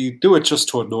they do it just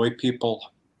to annoy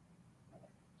people.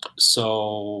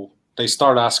 So they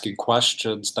start asking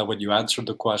questions that when you answer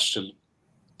the question,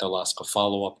 they'll ask a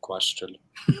follow-up question.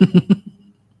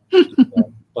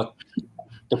 But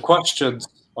the questions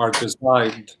are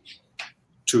designed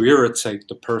to irritate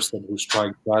the person who's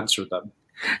trying to answer them.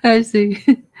 I see.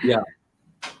 Yeah.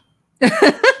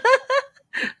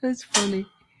 That's funny.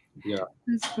 Yeah.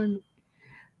 That's funny.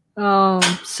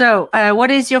 So,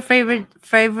 what is your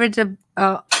favorite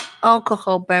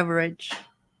alcohol beverage?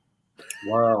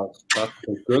 Wow, that's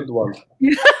a good one.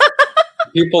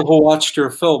 People who watched your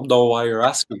film know why you're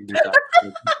asking me that.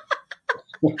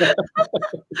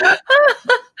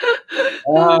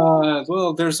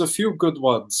 Well, there's a few good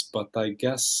ones, but I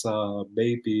guess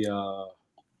maybe I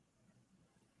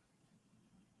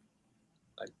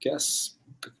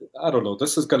don't know.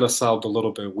 This is gonna sound a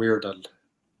little bit weird and,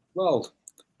 well,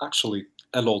 actually,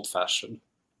 an old-fashioned.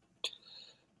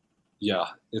 Yeah,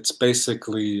 it's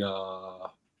basically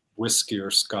whiskey or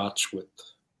scotch with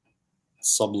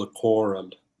some liqueur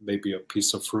and maybe a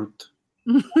piece of fruit.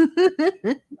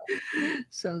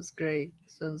 Sounds great.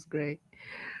 Sounds great.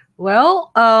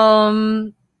 Well,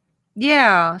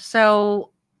 yeah.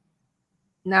 So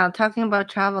now talking about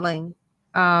traveling,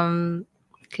 can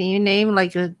you name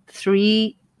like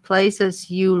 3 places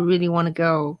you really want to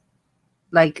go,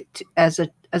 like as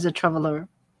a traveler?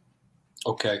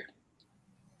 Okay.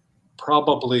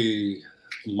 Probably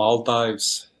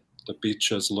Maldives. The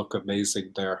beaches look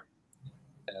amazing there.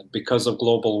 And because of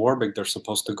global warming, they're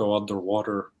supposed to go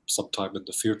underwater sometime in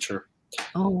the future.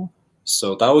 Oh.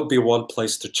 So that would be one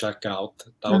place to check out.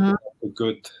 That would be a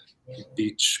good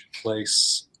beach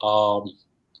place.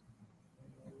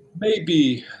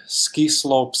 Maybe ski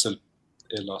slopes in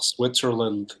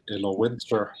Switzerland in the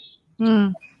winter.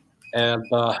 And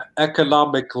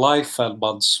economic life and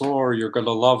Mansoor, you're going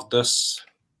to love this.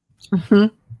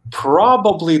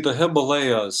 Probably the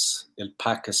Himalayas in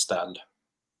Pakistan.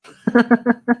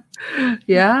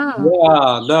 Yeah.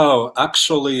 Yeah, no,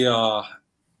 actually,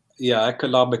 yeah,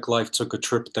 economic life took a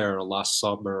trip there last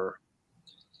summer,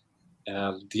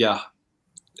 and yeah,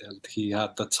 and he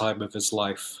had the time of his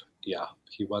life. Yeah,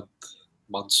 he went.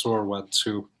 Mansoor went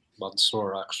too.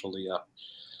 Mansoor actually, yeah,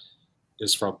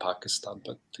 is from Pakistan,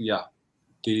 but yeah,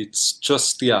 it's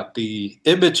just yeah, the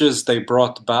images they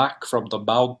brought back from the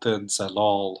mountains and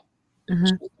all, Mhm.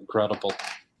 just incredible.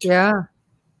 Yeah.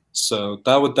 So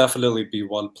that would definitely be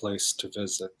one place to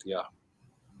visit. Yeah,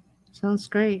 Sounds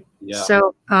great. yeah.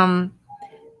 So,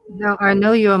 now I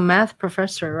know you're a math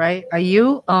professor, right? Are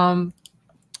you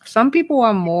some people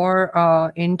are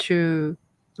more into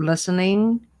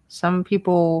listening. Some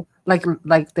people like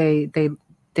they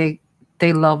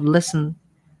they love listen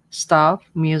stuff,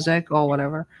 music or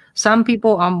whatever. Some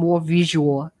people are more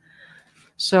visual.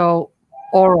 So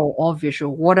oral or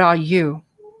visual. What are you?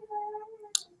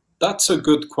 That's a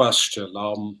good question.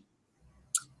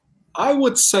 I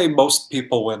would say most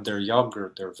people, when they're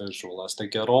younger, they're visual. As they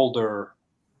get older,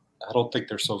 I don't think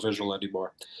they're so visual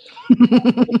anymore.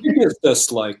 The thing is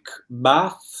this, like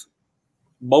math,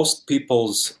 most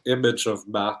people's image of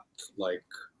math, like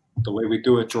the way we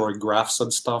do it, drawing graphs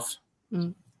and stuff,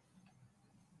 Mm.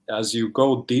 as you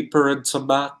go deeper into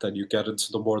math and you get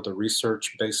into the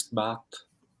research-based math,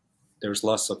 there's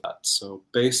less of that. So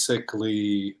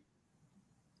basically,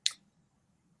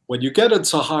 when you get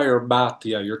into higher math,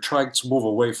 yeah, you're trying to move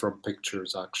away from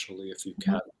pictures, actually, if you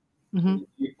can. Mhm.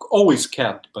 You always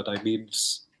can't, but I mean,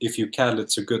 if you can,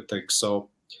 it's a good thing. So,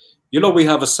 you know, we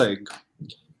have a saying,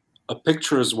 a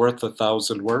picture is worth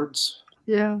 1,000 words.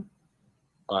 Yeah.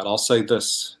 All right, I'll say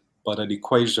this, but an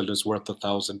equation is worth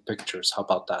 1,000 pictures. How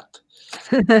about that?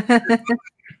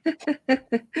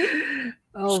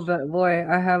 Oh, but boy,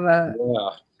 Yeah.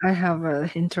 I have a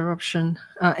interruption.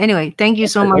 Anyway, thank you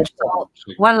so Okay, no much. problem.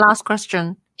 One last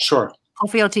question: Sure.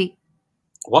 coffee or tea?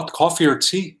 What, coffee or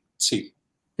tea? Tea.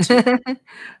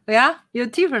 Yeah, you're a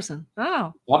tea person.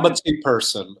 Oh, I'm a tea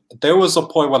person. There was a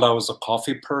point when I was a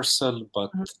coffee person,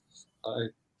 but Mhm.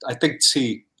 I, I think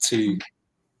tea.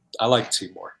 I like tea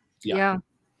more. Yeah. Yeah,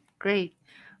 great.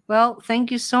 Well,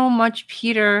 thank you so much,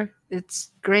 Peter.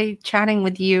 It's great chatting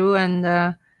with you, and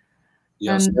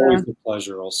Yes, always a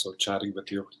pleasure also chatting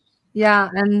with you. yeah,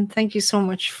 and thank you so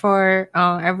much for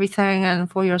everything and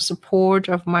for your support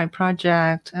of my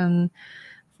project and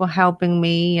for helping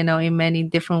me, in many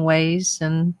different ways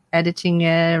and editing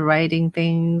it, writing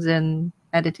things and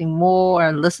editing more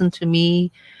and listen to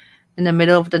me in the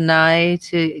middle of the night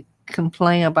to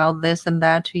complain about this and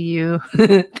that to you.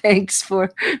 Thanks for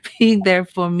being there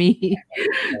for me.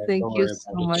 Thank Don't you worry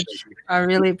so about it, much. Shaggy. I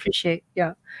really appreciate.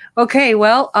 Yeah. Okay.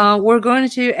 Well, we're going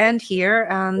to end here,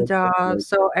 and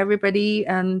so everybody,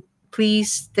 and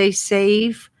please stay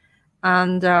safe,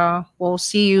 and we'll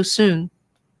see you soon.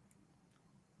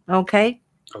 Okay.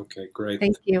 Okay, great.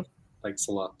 Thank you. Thanks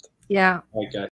a lot. Yeah. Bye, guys.